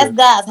deserved it either. That's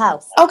God's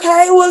house.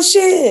 Okay, well,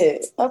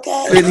 shit.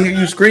 Okay. I didn't hear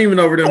you screaming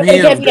over them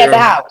hymns, girl. At the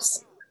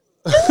house.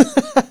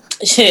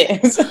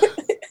 Shit.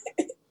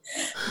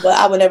 But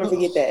I will never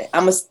forget that.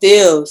 I'm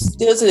still to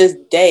this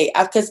day.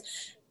 Because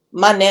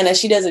my nana,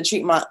 she doesn't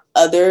treat my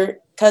other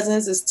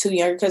cousins as 2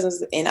 younger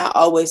cousins. And I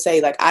always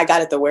say, like, I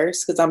got it the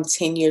worst because I'm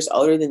 10 years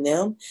older than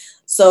them.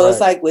 So it's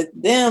like with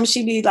them,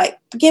 she'd be like,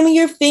 give me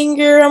your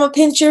finger. I'm going to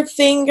pinch your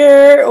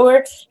finger.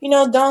 Or,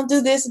 don't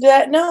do this, do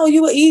that. No,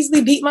 you will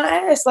easily beat my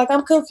ass. Like,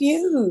 I'm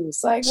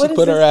confused. Like, what is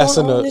put this her ass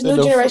going on? This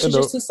new generation is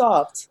just too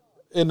soft.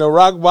 In the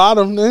rock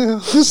bottom,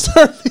 then. Put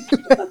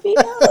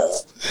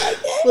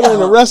her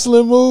in a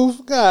wrestling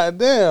move. God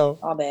damn.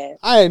 All bad.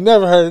 I ain't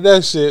never heard of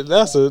that shit.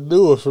 That's a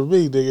new one for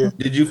me, nigga.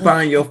 Did you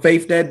find your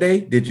faith that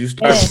day? Did you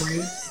start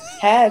praying?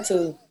 Had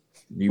to.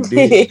 You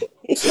did.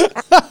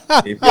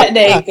 That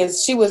day,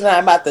 because she was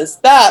not about to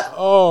stop.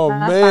 Oh,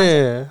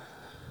 man.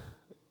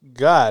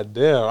 God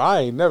damn. I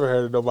ain't never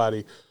heard of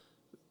nobody.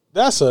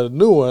 That's a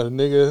new one,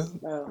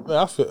 nigga. No.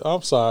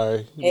 I'm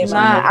sorry.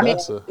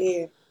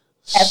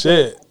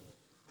 Shit.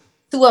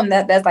 2 of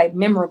them that's like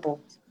memorable.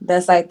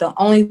 That's like the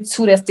only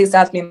 2 that sticks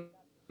out to me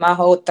my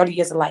whole 30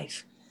 years of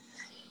life.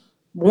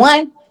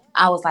 One,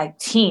 I was like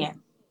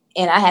 10,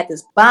 and I had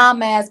this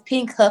bomb ass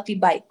pink huffy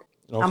bike.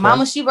 My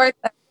mama, she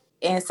worked,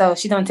 and so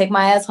she don't take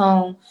my ass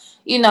home.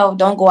 Don't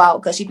go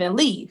out because she finna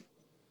leave.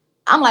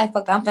 I'm like,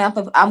 fuck, I'm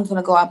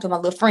gonna go out to my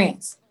little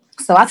friends.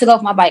 So I took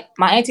off my bike.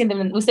 My auntie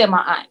didn't. We said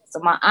my aunt. So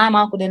my aunt and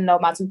my uncle didn't know.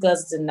 My 2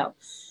 cousins didn't know,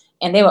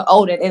 and they were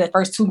older. They were the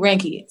first 2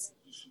 grandkids.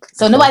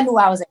 So nobody knew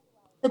where I was at.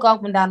 I took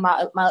off and down my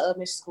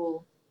elementary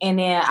school, and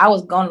then I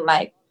was going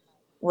like,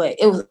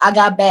 I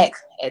got back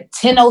at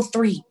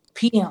 10:03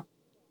 p.m.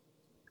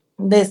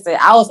 Listen,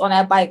 I was on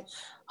that bike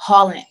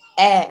hauling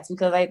ass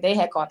because they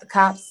had called the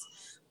cops.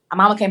 My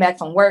mama came back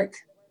from work.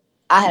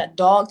 I had a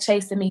dog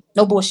chasing me.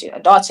 No bullshit. A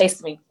dog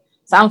chasing me.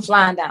 So I'm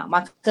flying down.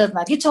 My cousin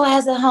like, get your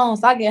ass at home.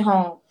 So I get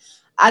home.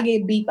 I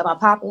get beat by my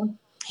papa.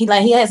 He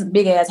has some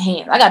big ass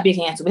hands. I got big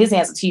hands too, but his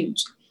hands are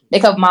huge.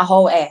 They cover my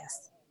whole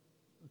ass.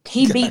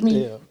 He beat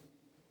me.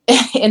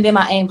 And then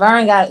my Aunt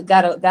Vern got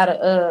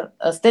a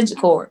extension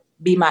cord,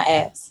 beat my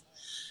ass.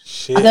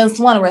 Shit. I done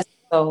swan arrested.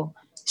 So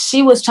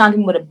she was trying to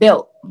get me with a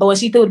belt. But when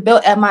she threw the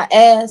belt at my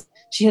ass,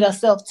 she hit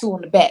herself too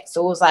on the back.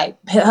 So it was like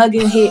her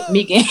getting hit,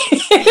 me getting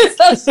hit.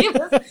 So she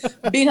was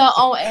beating her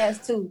own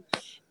ass too.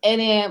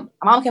 And then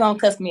my mom came home and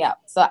cussed me out.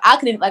 So I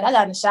couldn't, I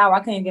got in the shower. I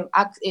couldn't get,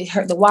 it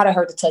hurt. The water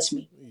hurt to touch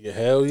me. Yeah,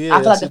 hell yeah.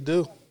 I feel like it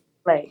do.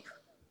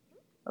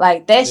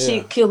 Like that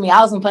shit killed me.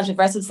 I was in punch for the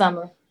rest of the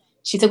summer.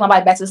 She took my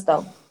bike back to the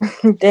store.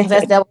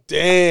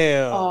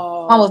 Damn.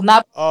 I was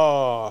not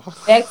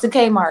back to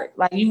Kmart.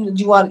 Like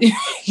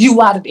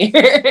you out of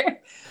there.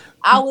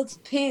 I was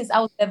pissed. I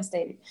was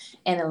devastated.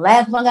 And the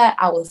last one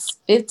I was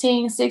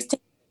 15, 16.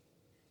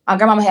 My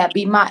grandmama had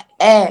beat my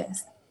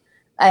ass.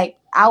 I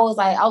was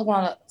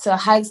going to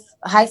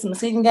hike some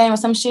season game or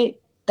some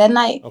shit that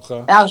night. Okay.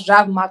 And I was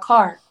driving my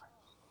car.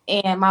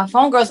 And my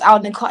phone girl's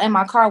out in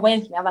my car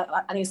waiting for me. I was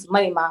like, I need some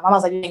money, Mom. I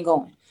was like, you ain't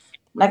going.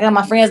 I got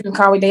my friends in the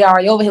car. They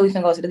already over here. We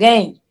can go to the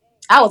game.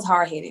 I was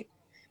hard headed.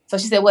 So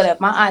she said, whatever.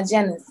 My Aunt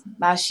Janice,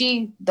 now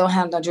she don't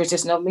have no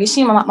jurisdiction over me.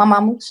 She my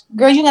mama,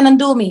 girl, you got nothing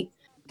to do with me.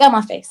 Got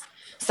my face.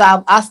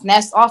 So I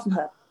snatched off from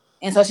her.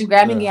 And so she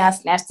grabbed me again. I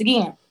snatched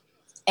again.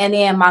 And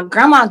then my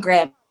grandma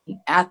grabbed me.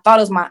 I thought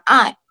it was my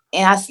aunt.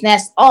 And I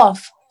snatched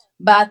off.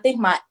 But I think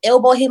my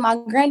elbow hit my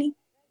granny.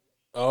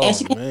 Oh, and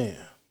she man.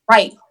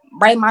 Right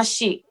my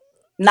shit.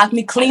 Knocked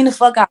me clean the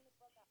fuck out.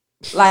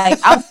 Like,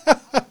 I'm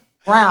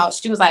around.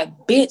 She was like,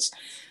 bitch,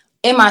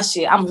 in my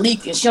shit. I'm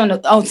leaking. She on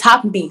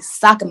top of me,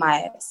 socking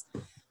my ass.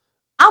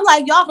 I'm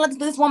like, y'all let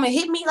this woman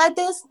hit me like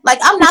this? Like,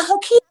 I'm not her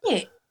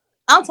kid.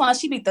 I'm telling her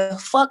she beat the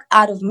fuck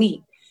out of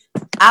me.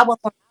 I was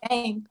on the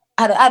game.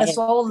 I had a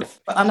swollen,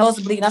 my nose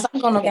was bleeding. I said,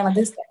 I'm going to no game like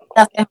this.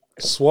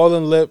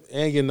 Swollen lip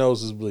and your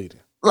nose is bleeding.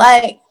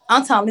 Like,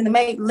 I'm telling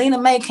Lena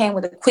May came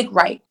with a quick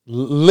right.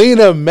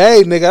 Lena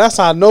May, nigga. That's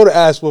how I know the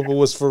ass whooping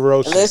was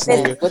ferocious.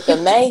 Listen, nigga. with the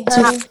May,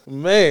 honey.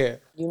 Man.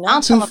 You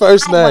know, two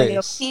first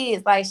names.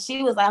 Kids, like,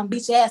 she was like, I'm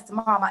beat your ass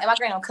tomorrow. And my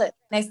granny don't cut.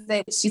 Next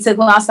day, she took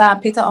them outside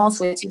and picked her own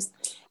switches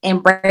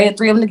and braided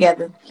 3 of them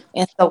together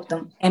and soaked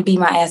them and beat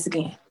my ass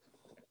again.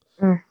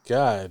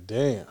 God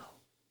damn.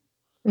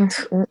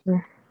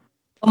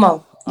 Come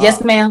on.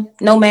 Yes, ma'am.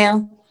 No,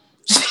 ma'am.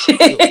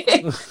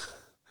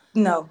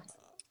 No.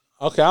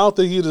 Okay, I don't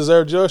think you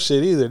deserved your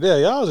shit either. Yeah,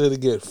 y'all was gonna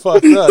get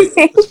fucked up.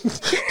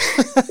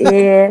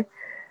 Yeah.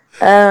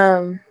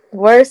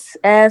 Worst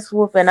ass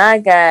whooping I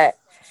got,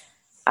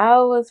 I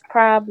was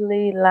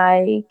probably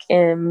like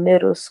in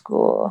middle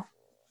school.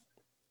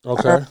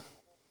 Okay.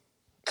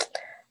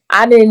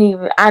 I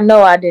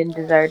know I didn't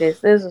deserve this.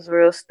 This was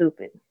real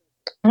stupid.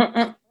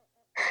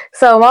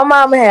 So my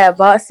mama had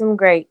bought some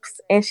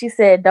grapes and she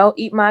said, don't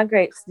eat my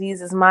grapes.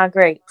 These is my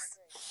grapes.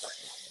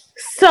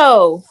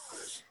 So,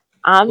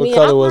 what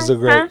color was the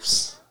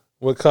grapes?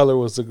 What color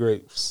was the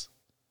grapes?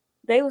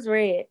 They was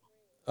red.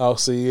 Oh,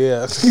 see,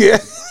 yeah. Yeah.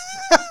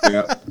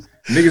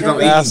 Niggas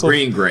don't eat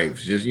green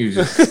grapes. Just use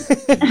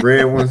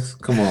red ones.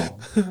 Come on.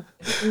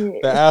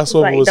 The ass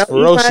whooping was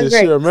ferocious.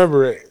 You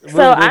remember it.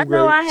 So I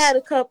know I had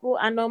a couple.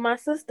 I know my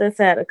sisters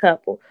had a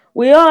couple.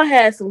 We all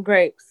had some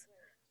grapes.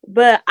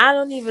 But I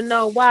don't even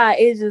know why.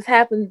 It just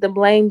happened. The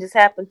blame just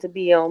happened to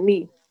be on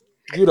me.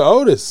 You the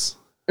oldest.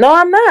 No,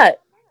 I'm not.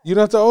 You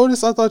not the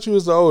oldest? I thought you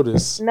was the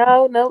oldest.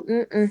 No.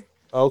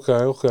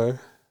 Okay.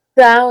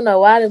 So I don't know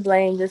why the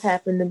blame just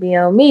happened to be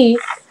on me.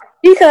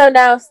 She come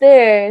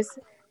downstairs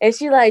and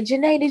she like,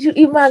 Janae, did you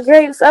eat my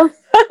grapes? I'm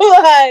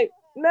like,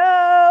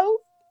 no.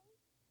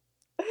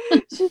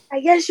 She's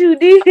like, yes, you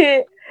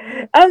did.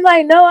 I'm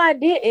like, no, I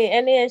didn't.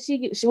 And then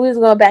she was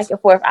going back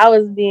and forth. I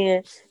was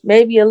being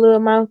maybe a little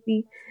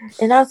mouthy.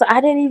 And I was like,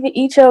 I didn't even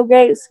eat your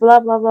grapes, blah,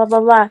 blah, blah,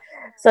 blah, blah.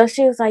 So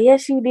she was like,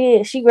 yes, you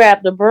did. She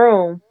grabbed the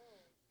broom.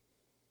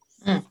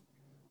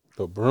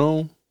 The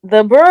broom?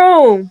 The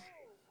broom.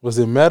 Was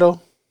it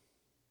metal?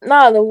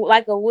 No,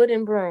 like a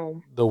wooden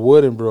broom. The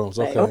wooden brooms.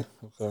 Okay.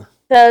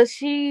 So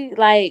she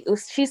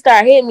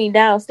started hitting me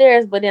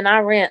downstairs, but then I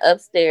ran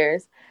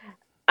upstairs.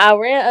 And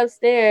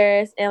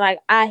like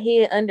I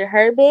hid under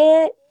her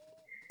bed.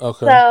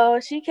 Okay. So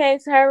she came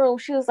to her room.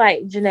 She was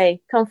like,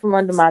 Janae, come from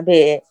under my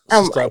bed.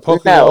 She started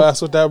poking your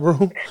ass with that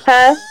broom?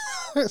 Huh?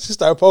 She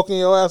started poking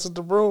your ass with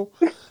the broom?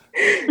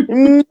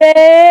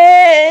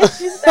 Man,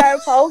 she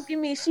started poking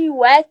me. She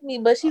whacked me,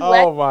 but she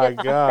whacked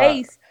me in my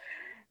face.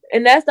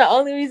 And that's the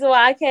only reason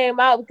why I came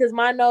out, because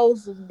my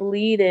nose was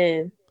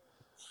bleeding.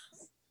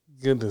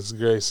 Goodness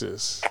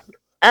gracious.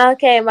 I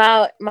came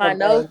out, my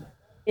nose,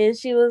 and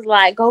she was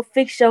like, go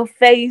fix your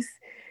face.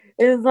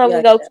 And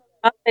something go keep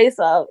my face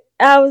up.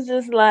 I was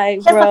just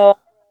like, bro,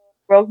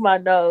 broke my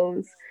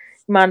nose.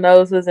 My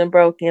nose wasn't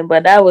broken,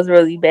 but that was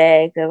really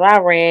bad because I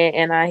ran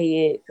and I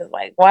hid. Because,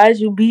 like, why is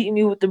you beating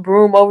me with the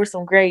broom over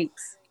some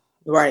grapes?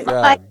 Right.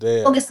 God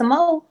damn. Go get some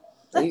more.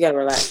 You gotta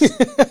relax.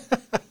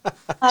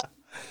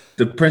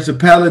 The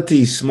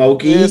principality,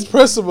 Smokey. Yeah, it's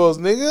principles,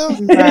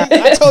 nigga.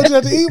 I told you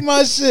not to eat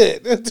my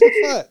shit.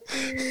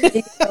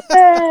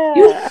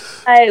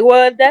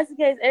 Well, if that's the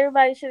case,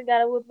 everybody should have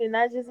got a whooping,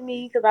 not just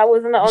me, because I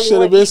wasn't the only one.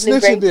 Should have been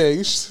snitching there.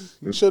 You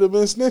should have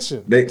been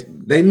snitching.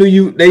 They knew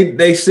you.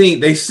 They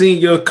seen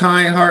your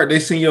kind heart. They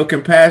seen your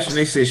compassion.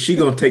 They said she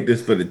gonna take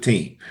this for the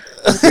team.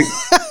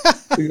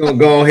 We're gonna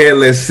go ahead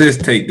and let sis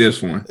take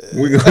this one.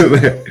 We're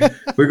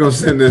gonna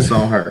send this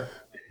on her.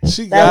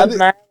 She got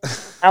it.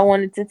 I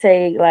wanted to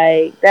take,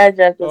 like, that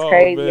joke was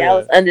crazy. Man. I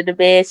was under the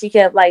bed. She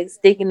kept, like,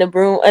 sticking the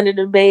broom under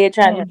the bed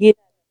trying to get.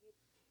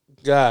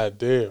 God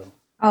damn.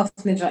 I'll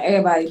snitch on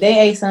everybody. They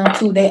ate some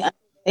too. They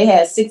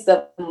had 6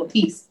 of them a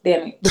piece.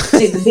 Damn it.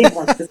 6 the big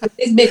ones.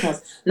 6 big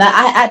ones. Now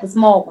I had the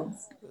small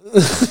ones.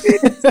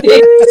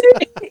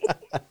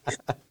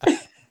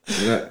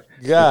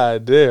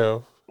 God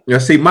damn. Yeah,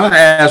 see, my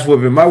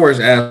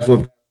worst ass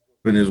whooping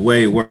is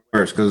way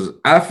worse because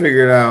I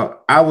figured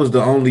out I was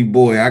the only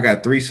boy. I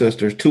got 3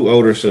 sisters, 2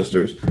 older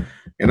sisters,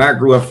 and I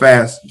grew up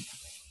fast.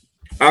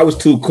 I was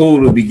too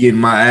cool to be getting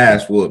my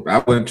ass whooped. I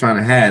wasn't trying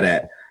to have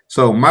that.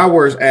 So my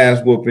worst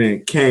ass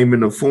whooping came in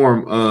the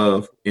form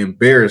of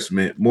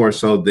embarrassment more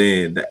so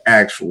than the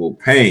actual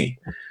pain.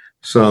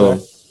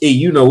 So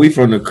You know, we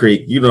from the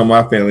creek. You know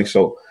my family.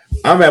 So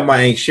I'm at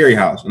my Aunt Sherry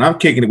house, and I'm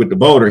kicking it with the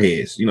Boulder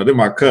heads. You know, they're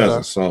my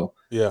cousins. So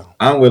yeah,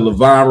 I'm with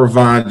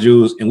Ravon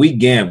Jews, and we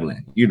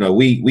gambling. You know,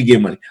 we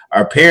get money.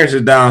 Our parents are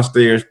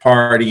downstairs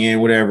partying,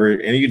 whatever.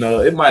 And, you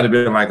know, it might have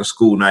been like a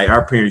school night.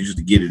 Our parents used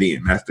to get it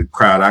in. That's the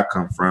crowd I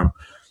come from.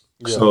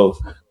 Yeah. So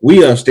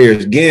we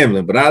upstairs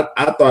gambling, but I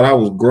thought I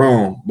was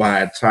grown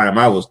by the time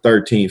I was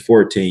 13,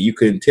 14. You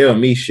couldn't tell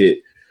me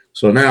shit.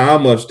 So now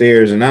I'm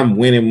upstairs and I'm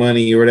winning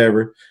money or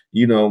whatever.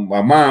 You know,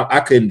 my mom,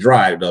 I couldn't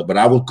drive though, but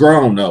I was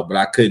grown though, but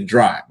I couldn't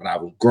drive, but I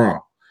was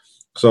grown.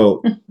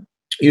 So,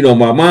 you know,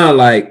 my mom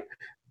like,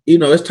 you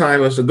know, it's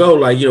time for us to go.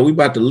 Like, you know, we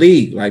about to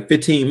leave like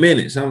 15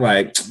 minutes. I'm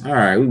like, all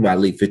right, we about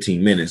to leave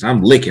 15 minutes.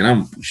 I'm licking,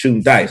 I'm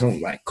shooting dice.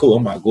 I'm like, cool,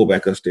 I'm about to go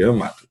back upstairs. I'm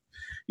about to,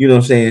 you know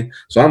what I'm saying?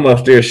 So I'm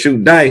upstairs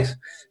shooting dice.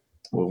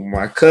 Well,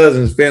 my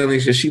cousin's family,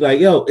 she like,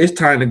 yo, it's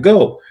time to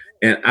go.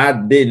 And I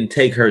didn't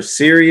take her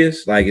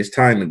serious. Like, it's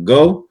time to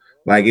go.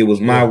 Like, it was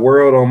my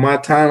world on my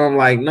time. I'm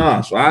like,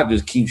 nah. So I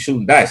just keep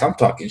shooting dice. I'm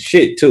talking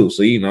shit too.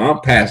 So, you know,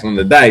 I'm passing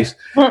the dice.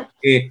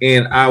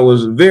 And I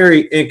was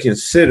very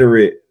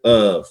inconsiderate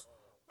of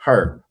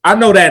her. I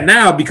know that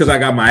now because I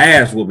got my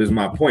ass whooped is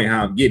my point,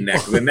 how I'm getting that.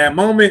 Because in that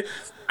moment,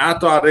 I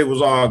thought it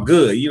was all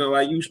good. You know,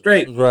 like, you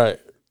straight. Right.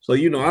 So,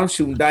 you know, I'm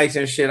shooting dice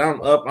and shit.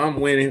 I'm up. I'm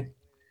winning.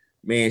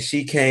 Man,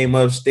 she came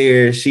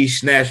upstairs. She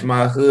snatched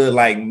my hood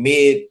like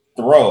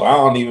mid-throw. I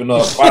don't even know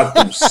if I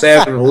threw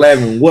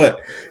 7-11 what.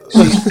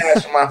 She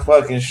snatched my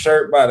fucking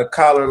shirt by the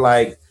collar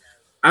like,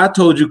 I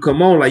told you,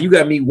 come on. Like, you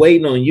got me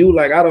waiting on you.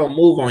 Like, I don't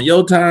move on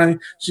your time.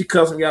 She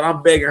cussing me out.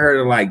 I'm begging her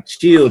to, like,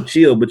 chill.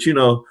 But, you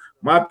know,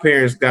 my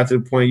parents got to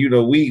the point, you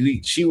know,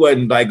 she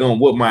wasn't, like, going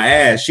to whoop my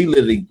ass. She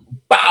literally,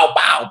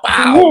 bow,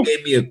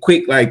 gave me a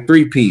quick, like,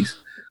 3-piece.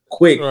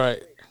 Quick.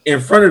 Right. In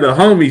front of the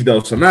homies though,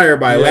 so now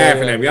everybody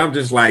laughing at me. I'm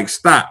just like,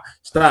 stop.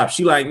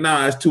 She like,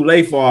 nah, it's too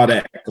late for all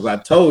that because I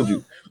told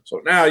you.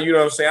 So now, you know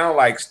what I'm saying? I'm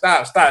like,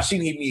 stop. She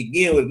hit me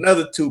again with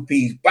another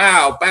 2-piece.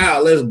 Bow,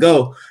 let's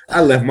go.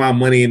 I left my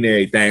money and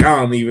everything. I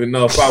don't even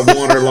know if I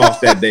won or lost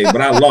that day, but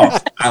I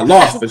lost. I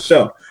lost for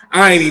sure.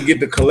 I ain't even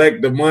get to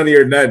collect the money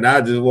or nothing.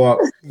 I just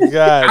walked.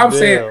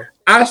 Saying,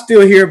 I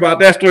still hear about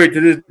that story to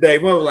this day. I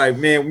was like,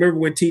 man, remember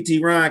when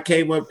TT Ron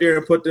came up there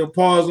and put them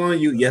paws on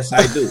you? Yes,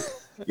 I do.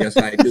 Yes,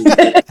 I do.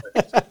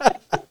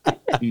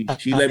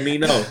 She let me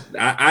know.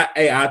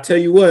 I'll tell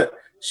you what,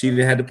 she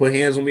didn't have to put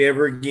hands on me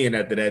ever again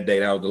after that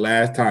day. That was the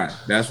last time.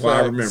 That's why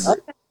I remember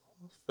it.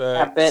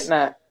 I bet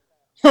not.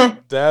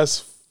 That's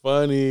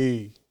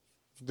funny.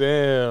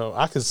 Damn.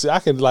 I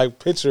can like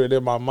picture it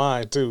in my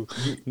mind too.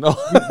 No.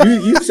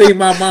 you see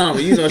my mom,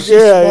 you know,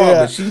 she's small,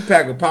 but she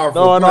pack a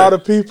powerful knowing all the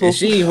people. And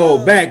she ain't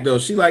hold back though.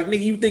 She like,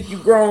 nigga, you think you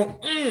grown?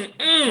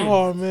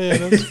 Oh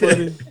man, that's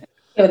funny.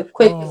 Give it a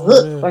quick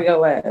hook for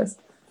your ass.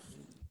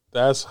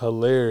 That's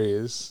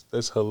hilarious.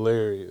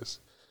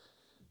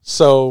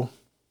 So,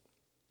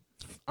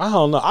 I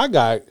don't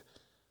know.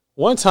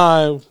 One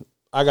time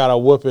I got a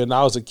whooping.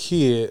 I was a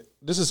kid.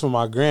 This is from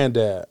my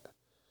granddad.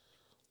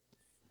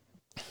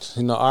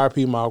 You know,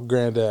 RP my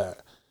granddad.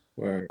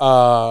 Right.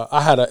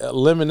 I had a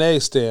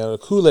lemonade stand, a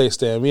Kool-Aid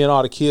stand, me and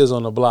all the kids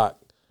on the block,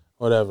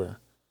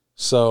 whatever.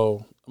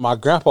 So, my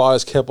grandpa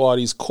always kept all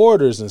these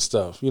quarters and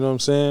stuff. You know what I'm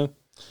saying?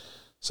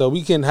 So,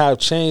 we can have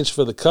change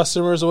for the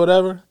customers or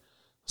whatever.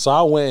 So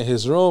I went in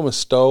his room and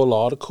stole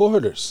all the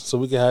quarters so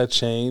we could have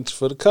change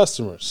for the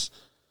customers.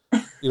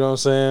 You know what I'm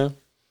saying?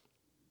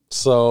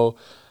 So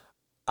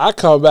I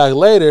come back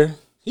later.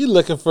 He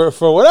looking for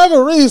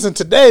whatever reason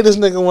today, this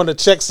nigga want to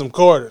check some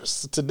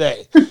quarters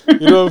today.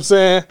 You know what I'm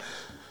saying?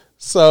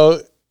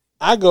 So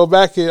I go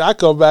back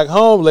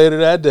home later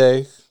that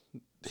day.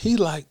 He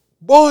like,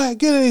 boy,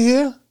 get in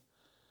here.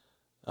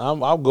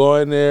 I'm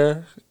going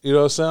there. You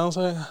know what I'm saying? I was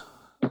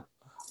like,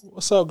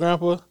 what's up,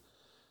 Grandpa?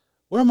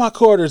 Where my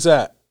quarters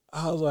at?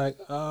 I was like,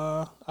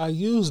 I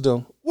used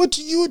them. Did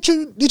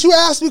you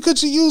ask me,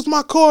 could you use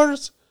my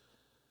quarters?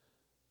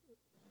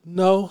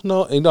 No.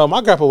 You know,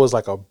 my grandpa was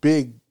like a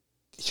big,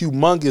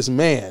 humongous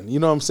man. You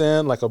know what I'm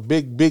saying? Like a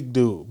big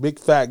dude, big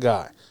fat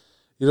guy.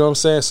 You know what I'm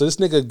saying? So this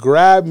nigga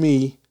grabbed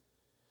me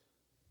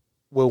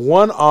with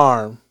one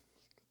arm,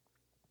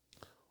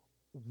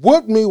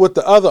 whooped me with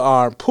the other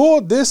arm,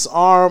 pulled this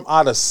arm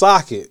out of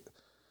socket,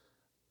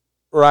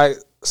 right?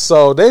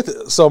 So they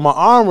thought my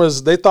arm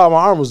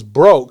was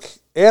broke,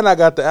 and I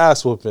got the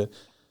ass whooping.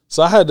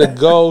 So I had to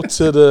go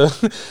to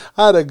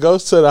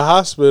the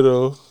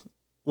hospital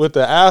with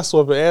the ass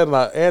whooping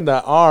and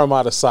the arm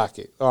out of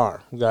socket.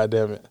 God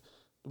damn it.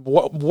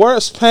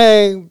 Worst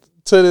pain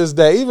to this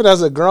day, even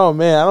as a grown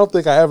man. I don't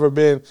think I ever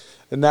been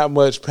in that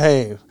much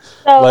pain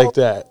like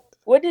that.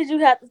 What did you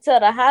have to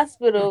tell the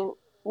hospital?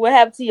 What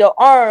happened to your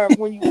arm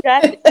when you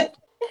got it?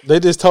 They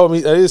just told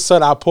me. They just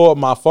said I pulled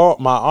my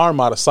arm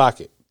out of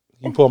socket.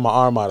 You pulled my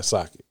arm out of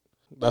socket.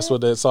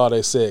 That's all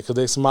they said.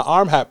 Because my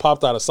arm had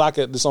popped out of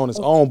socket just on its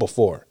own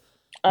before.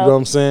 You know what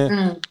I'm saying?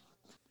 Mm.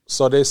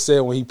 So they said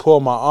when he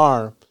pulled my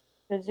arm,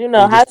 because you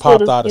know,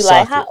 hospitals be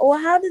like,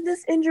 how did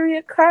this injury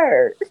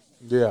occur?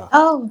 Yeah.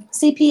 Oh,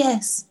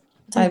 CPS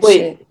type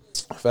shit.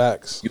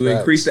 Facts. You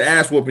increase the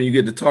ass whooping, you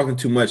get to talking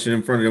too much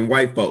in front of them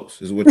white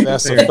folks. Is what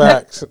that's a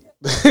fact.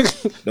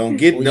 Don't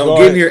get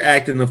in here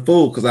acting a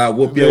fool because I'll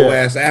whoop your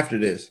ass after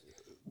this.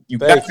 You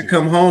got to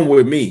come home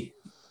with me.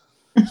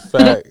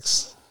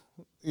 Facts.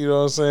 You know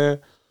what I'm saying?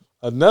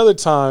 Another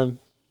time,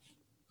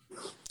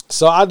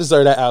 so I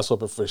deserve that ass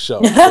whooping for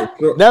sure.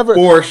 Never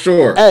for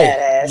sure.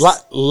 Hey,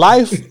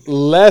 life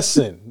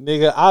lesson,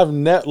 nigga. I've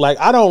never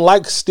I don't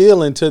like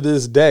stealing to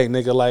this day,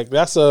 nigga. Like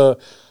that's a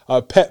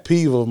pet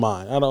peeve of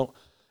mine.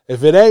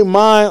 If it ain't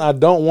mine, I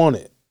don't want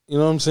it. You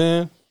know what I'm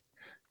saying?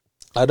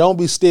 I don't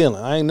be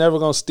stealing. I ain't never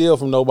gonna steal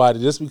from nobody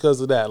just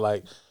because of that.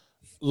 Like,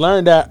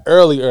 learned that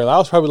early. I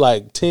was probably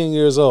like 10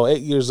 years old,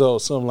 8 years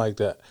old, something like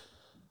that.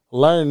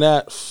 Learned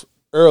that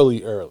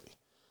early.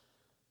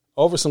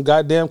 Over some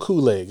goddamn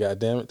Kool-Aid,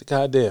 goddamn it.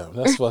 Goddamn,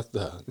 that's fucked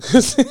up.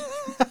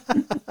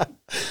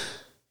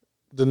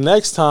 The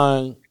next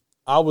time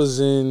I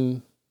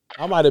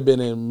might have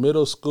been in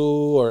middle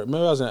school or maybe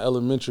I was in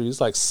elementary.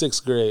 It's like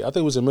 6th grade. I think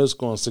it was in middle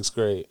school in 6th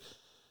grade.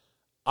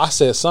 I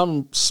said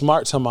something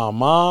smart to my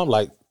mom,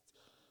 like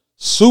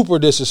super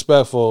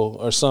disrespectful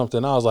or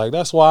something. I was like,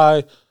 that's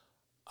why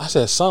I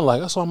said something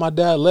like, that's why my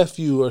dad left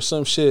you or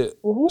some shit.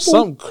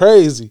 Something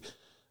crazy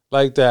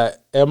like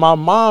that. And my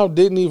mom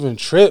didn't even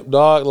trip,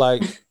 dog.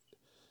 Like,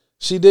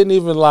 she didn't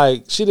even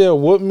she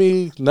didn't whoop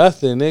me,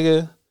 nothing,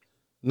 nigga.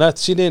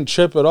 Nothing. She didn't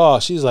trip at all.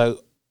 She's like,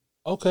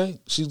 okay.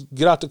 She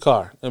get out the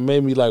car and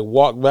made me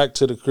walk back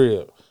to the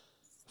crib.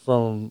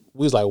 We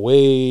was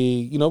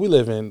way, we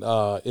live in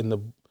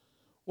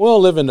we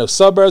don't live in the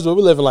suburbs, but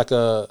we live in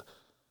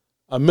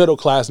a middle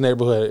class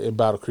neighborhood in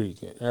Battle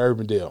Creek, in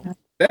Urbandale.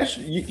 That's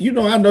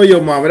I know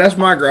your mama. That's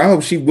my girl. I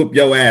hope she whooped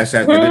your ass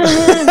after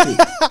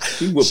this.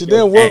 She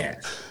didn't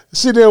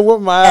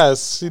whoop my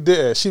ass. She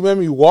did. She made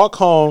me walk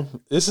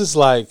home. This is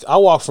I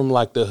walked from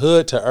the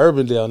hood to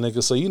Urbandale,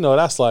 nigga. So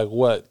that's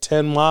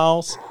 10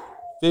 miles,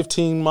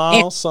 15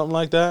 miles, something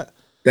like that.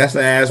 That's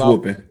an ass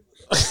whooping.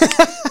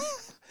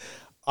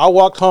 I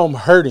walked home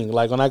hurting.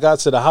 When I got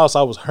to the house,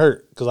 I was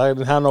hurt because I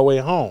didn't have no way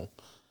home.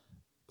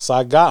 So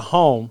I got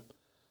home.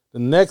 The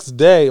next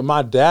day,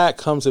 my dad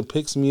comes and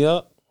picks me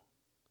up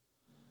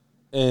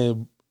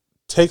and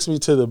takes me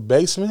to the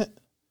basement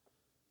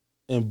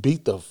and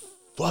beat the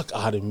fuck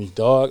out of me,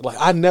 dog.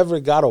 I never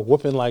got a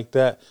whooping like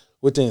that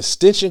with the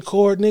extension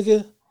cord,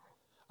 nigga.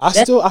 I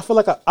feel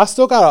like I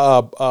still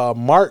got a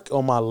mark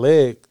on my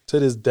leg to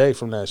this day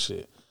from that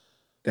shit.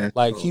 That's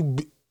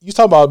you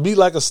talking about beat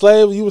like a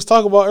slave you was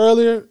talking about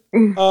earlier,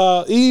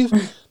 Eve?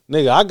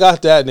 Nigga, I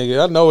got that,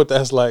 nigga. I know what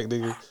that's like,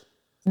 nigga.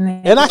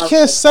 And I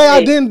can't say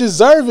I didn't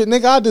deserve it,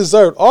 nigga. I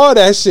deserved all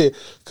that shit.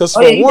 Because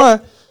for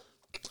one,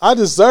 I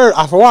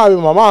made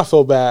my mom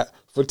feel bad.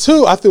 For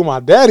two, I threw my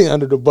daddy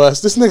under the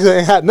bus. This nigga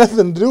ain't had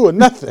nothing to do with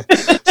nothing.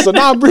 So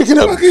now I'm bringing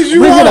up his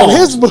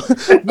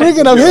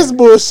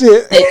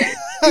bullshit.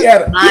 He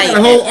had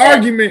a whole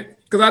argument.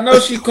 Because I know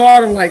she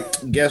called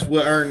him guess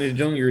what Ernest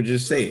Jr.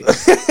 just said.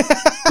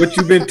 What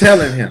you been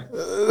telling him.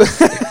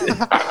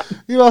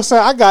 You know what I'm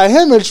saying? I got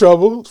him in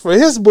trouble for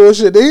his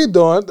bullshit that he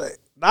doing.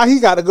 Now he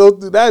got to go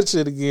through that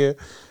shit again.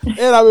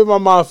 And I made my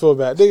mom feel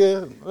bad.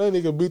 Nigga, that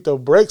nigga beat the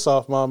brakes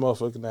off my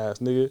motherfucking ass,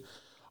 nigga.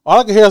 All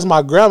I can hear is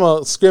my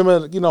grandma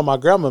screaming, my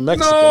grandma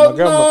Mexican. No,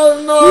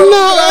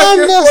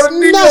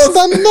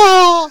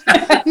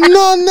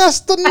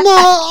 Nesta, no.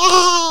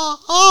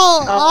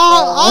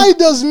 Ay,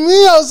 Dios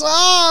míos.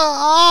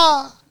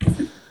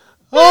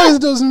 Ay,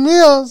 Dios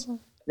míos.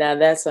 Now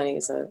that's funny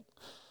as hell.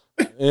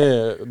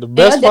 Yeah, the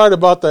best part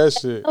about that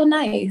shit. So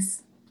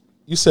nice.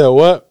 You said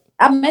what?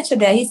 I met your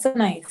dad. He's so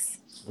nice.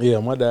 Yeah,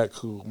 my dad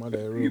cool. My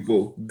dad really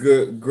cool.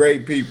 Good,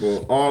 great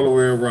people all the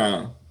way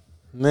around.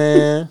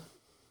 Man.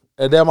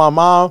 And then my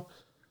mom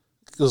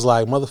was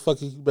like,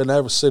 motherfucker, you better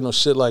never say no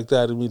shit like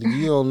that to me.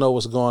 You don't know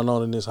what's going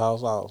on in this house.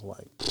 I was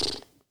like,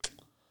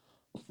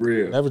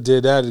 real. Never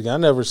did that again.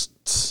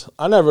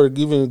 I never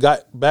even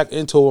got back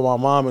into it with my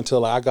mom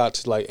until I got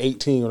to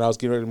 18 when I was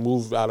getting ready to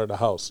move out of the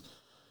house.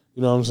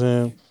 You know what I'm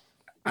saying?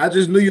 I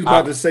just knew you was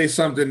about to say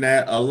something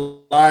that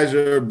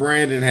Elijah or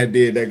Brandon had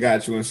did that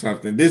got you in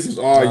something. This is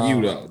all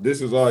you though.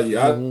 This is all you.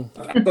 I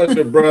thought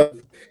your brother.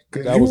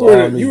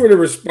 You were the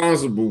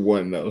responsible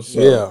one though. So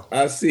yeah.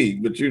 I see.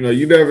 But you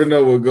never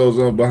know what goes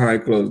on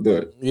behind closed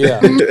doors. Yeah.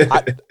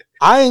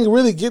 I ain't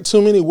really get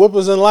too many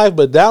whoopers in life,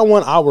 but that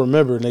one I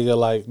remember,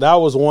 nigga. That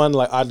was one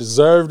I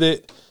deserved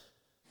it.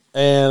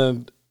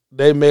 And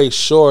they made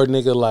sure,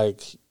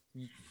 nigga,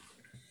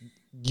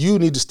 you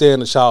need to stay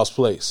in the child's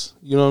place.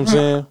 You know what I'm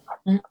saying?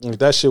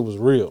 That shit was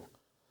real.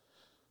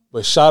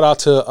 But shout out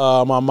to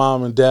my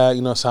mom and dad,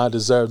 so I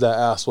deserve that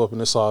ass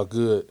whooping. It's all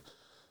good.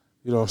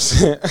 You know what I'm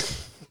saying?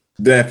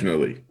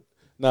 Definitely.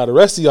 Now the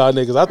rest of y'all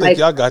niggas, I think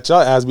y'all got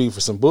y'all ass beat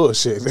for some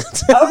bullshit.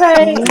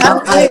 Okay,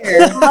 not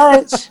clear.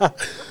 Much.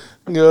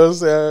 You know what I'm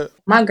saying?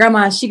 My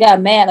grandma, she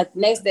got mad. The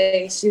next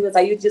day, she was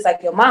like, "You just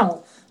like your mama,"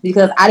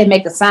 because I didn't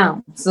make a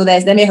sound. So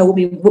that made her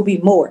whoop me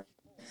more.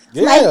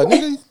 Yeah,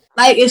 nigga.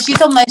 If she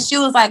told me, she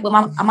was like, "When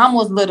my mama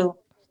was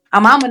little, my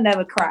mama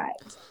never cried.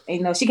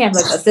 She can't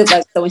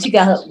so when she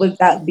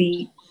got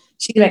beat,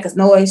 She didn't make us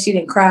noise. She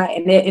didn't cry.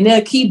 And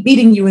they'll keep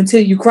beating you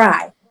until you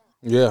cry.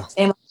 Yeah.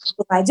 And my mom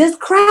was like,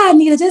 just cry,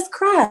 Nita, just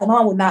cry. My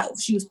mom would not.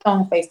 She was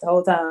stone-faced the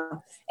whole time.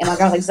 And my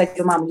girl was like,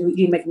 your mama, you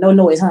didn't make no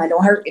noise, huh? It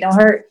don't hurt. It don't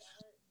hurt.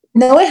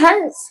 No, it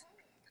hurts.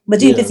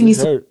 But you didn't me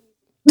hurt.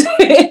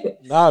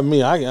 Not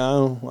me.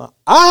 I'm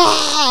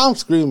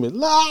screaming.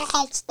 No,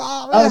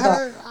 stop. It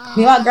hurt.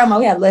 Me and my grandma,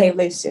 we had a love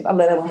relationship. I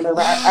let her on the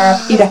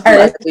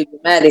her. Be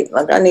dramatic.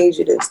 Like, I need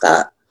you to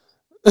stop.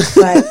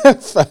 Like,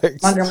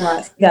 my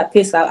grandma got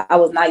pissed. I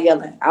was not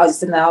yelling. I was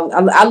just sitting there.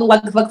 I look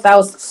like the fuck if I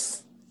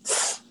was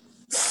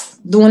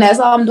doing that. That's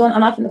all I'm doing.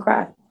 I'm not finna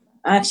cry.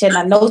 I ain't shedding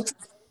my nose.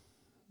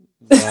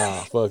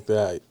 Nah, fuck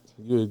that.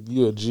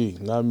 You a G,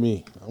 not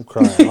me. I'm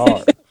crying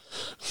hard.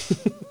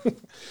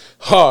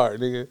 Hard,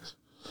 nigga.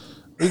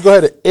 We go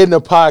ahead and end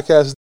the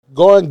podcast.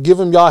 Go and give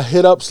them y'all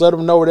hit ups. Let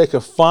them know where they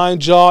can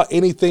find y'all.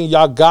 Anything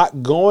y'all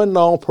got going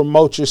on,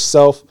 promote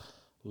yourself.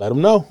 Let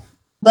them know.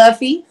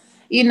 Buffy,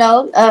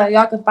 y'all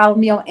can follow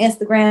me on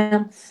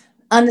Instagram,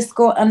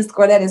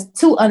 __. That is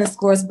 2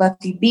 underscores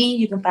Buffy B.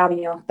 You can follow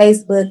me on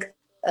Facebook,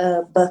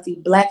 Buffy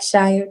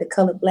Blackshire, the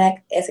color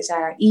black,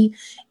 SHIRE.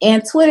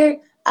 And Twitter,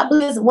 I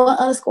believe it's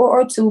 1_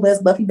 or 2, but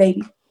it's Buffy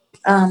Baby.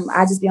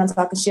 I just be on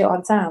talking shit all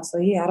the time. So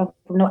yeah, I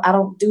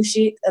don't do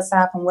shit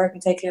aside from work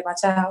and take care of my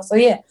child. So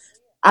yeah,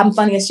 I'm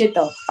funny as shit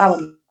though. Follow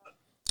me.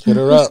 Hit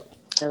her up.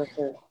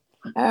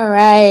 All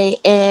right,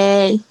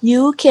 and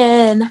you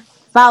can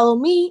follow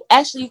me.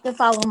 Actually, you can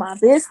follow my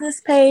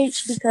business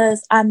page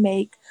because I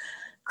make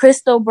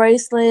crystal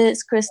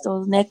bracelets,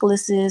 crystal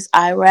necklaces.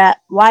 I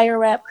wire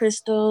wrap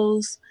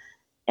crystals,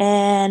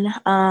 and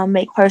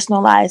make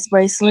personalized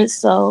bracelets.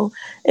 So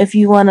if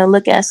you want to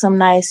look at some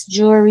nice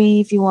jewelry,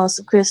 if you want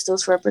some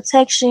crystals for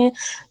protection,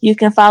 you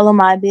can follow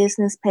my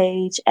business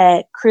page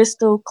at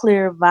Crystal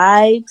Clear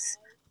Vibes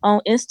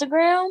on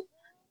Instagram.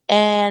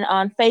 And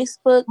on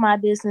Facebook, my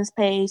business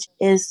page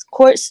is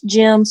Quartz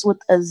Gems with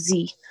a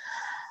Z.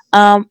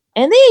 And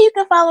then you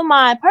can follow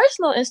my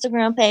personal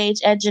Instagram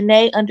page at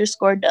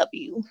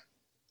Janae_W.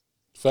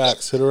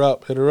 Facts. Hit her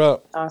up.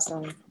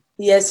 Awesome.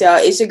 Yes, y'all.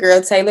 It's your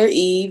girl, Taylor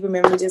Eve.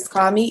 Remember, just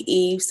call me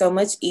Eve. So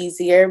much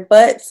easier.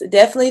 But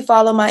definitely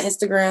follow my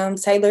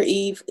Instagram,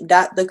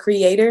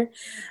 TaylorEve.thecreator.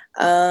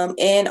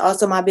 And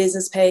also my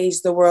business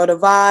page, The World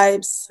of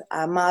Vibes.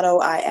 I model,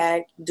 I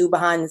act, do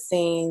behind the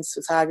scenes,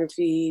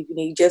 photography. If you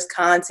need just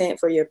content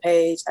for your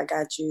page, I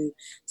got you.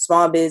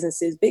 Small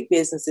businesses, big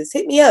businesses,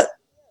 hit me up.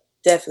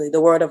 Definitely,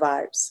 The World of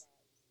Vibes.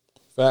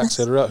 Facts.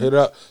 Hit her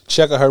up.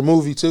 Check out her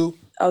movie, too.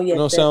 Oh, yeah. You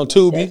know what I'm saying? On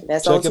Tubi.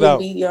 That's check on it Tubi.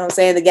 out. You know what I'm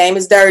saying? The Game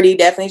is Dirty.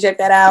 Definitely check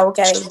that out.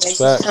 Okay.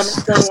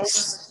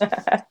 Facts.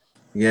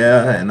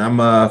 Yeah, and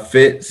I'm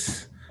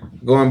Fitz,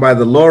 going by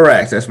the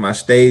Lorax. That's my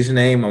stage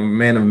name. I'm a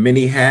man of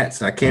many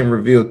hats. I can't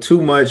reveal too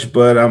much,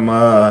 but I'm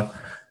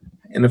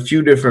in a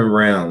few different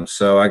realms.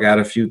 So I got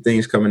a few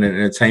things coming in the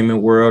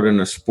entertainment world and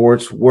the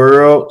sports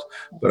world,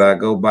 but I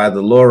go by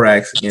the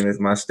Lorax. Again, is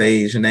my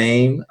stage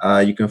name.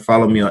 You can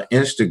follow me on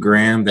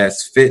Instagram.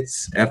 That's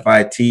Fitz,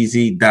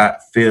 FITZ.Phil.A,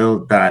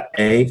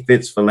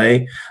 Fitz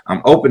Filet.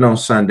 I'm open on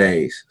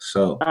Sundays.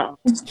 So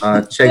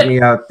check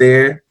me out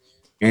there.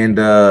 And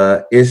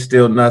it's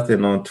still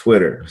nothing on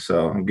Twitter.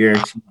 So I'm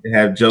guaranteed to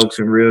have jokes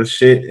and real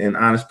shit and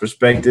honest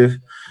perspective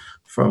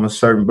from a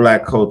certain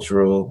Black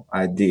cultural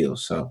ideal.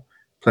 So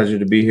pleasure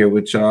to be here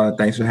with y'all.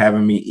 Thanks for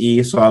having me.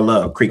 It's all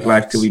love. Creek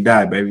life till we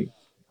die, baby.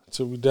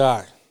 Till we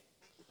die.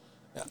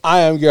 I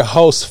am your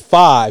host,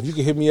 5. You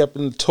can hit me up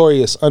in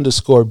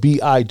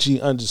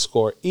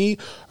Notorious_BIG_E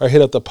or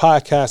hit up the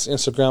podcast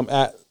Instagram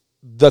at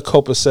The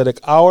Copacetic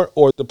Hour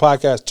or the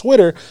podcast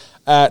Twitter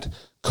at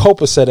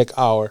Copacetic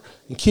Hour.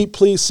 And keep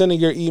please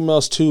sending your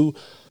emails to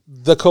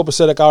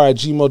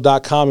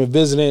thecopacetichour@gmail.com and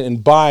visiting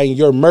and buying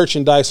your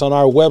merchandise on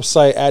our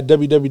website at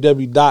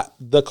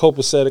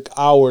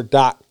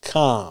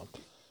www.thecopacetichour.com.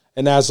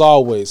 And as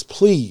always,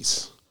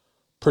 please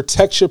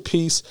protect your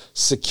peace,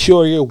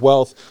 secure your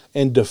wealth,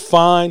 and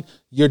define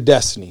your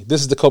destiny. This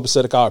is the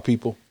Copacetic Hour,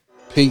 people.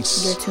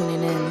 Peace. You're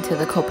tuning in to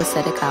the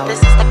Copacetic Hour. This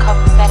is the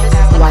Copacetic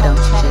Hour. Why don't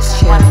you just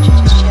chill?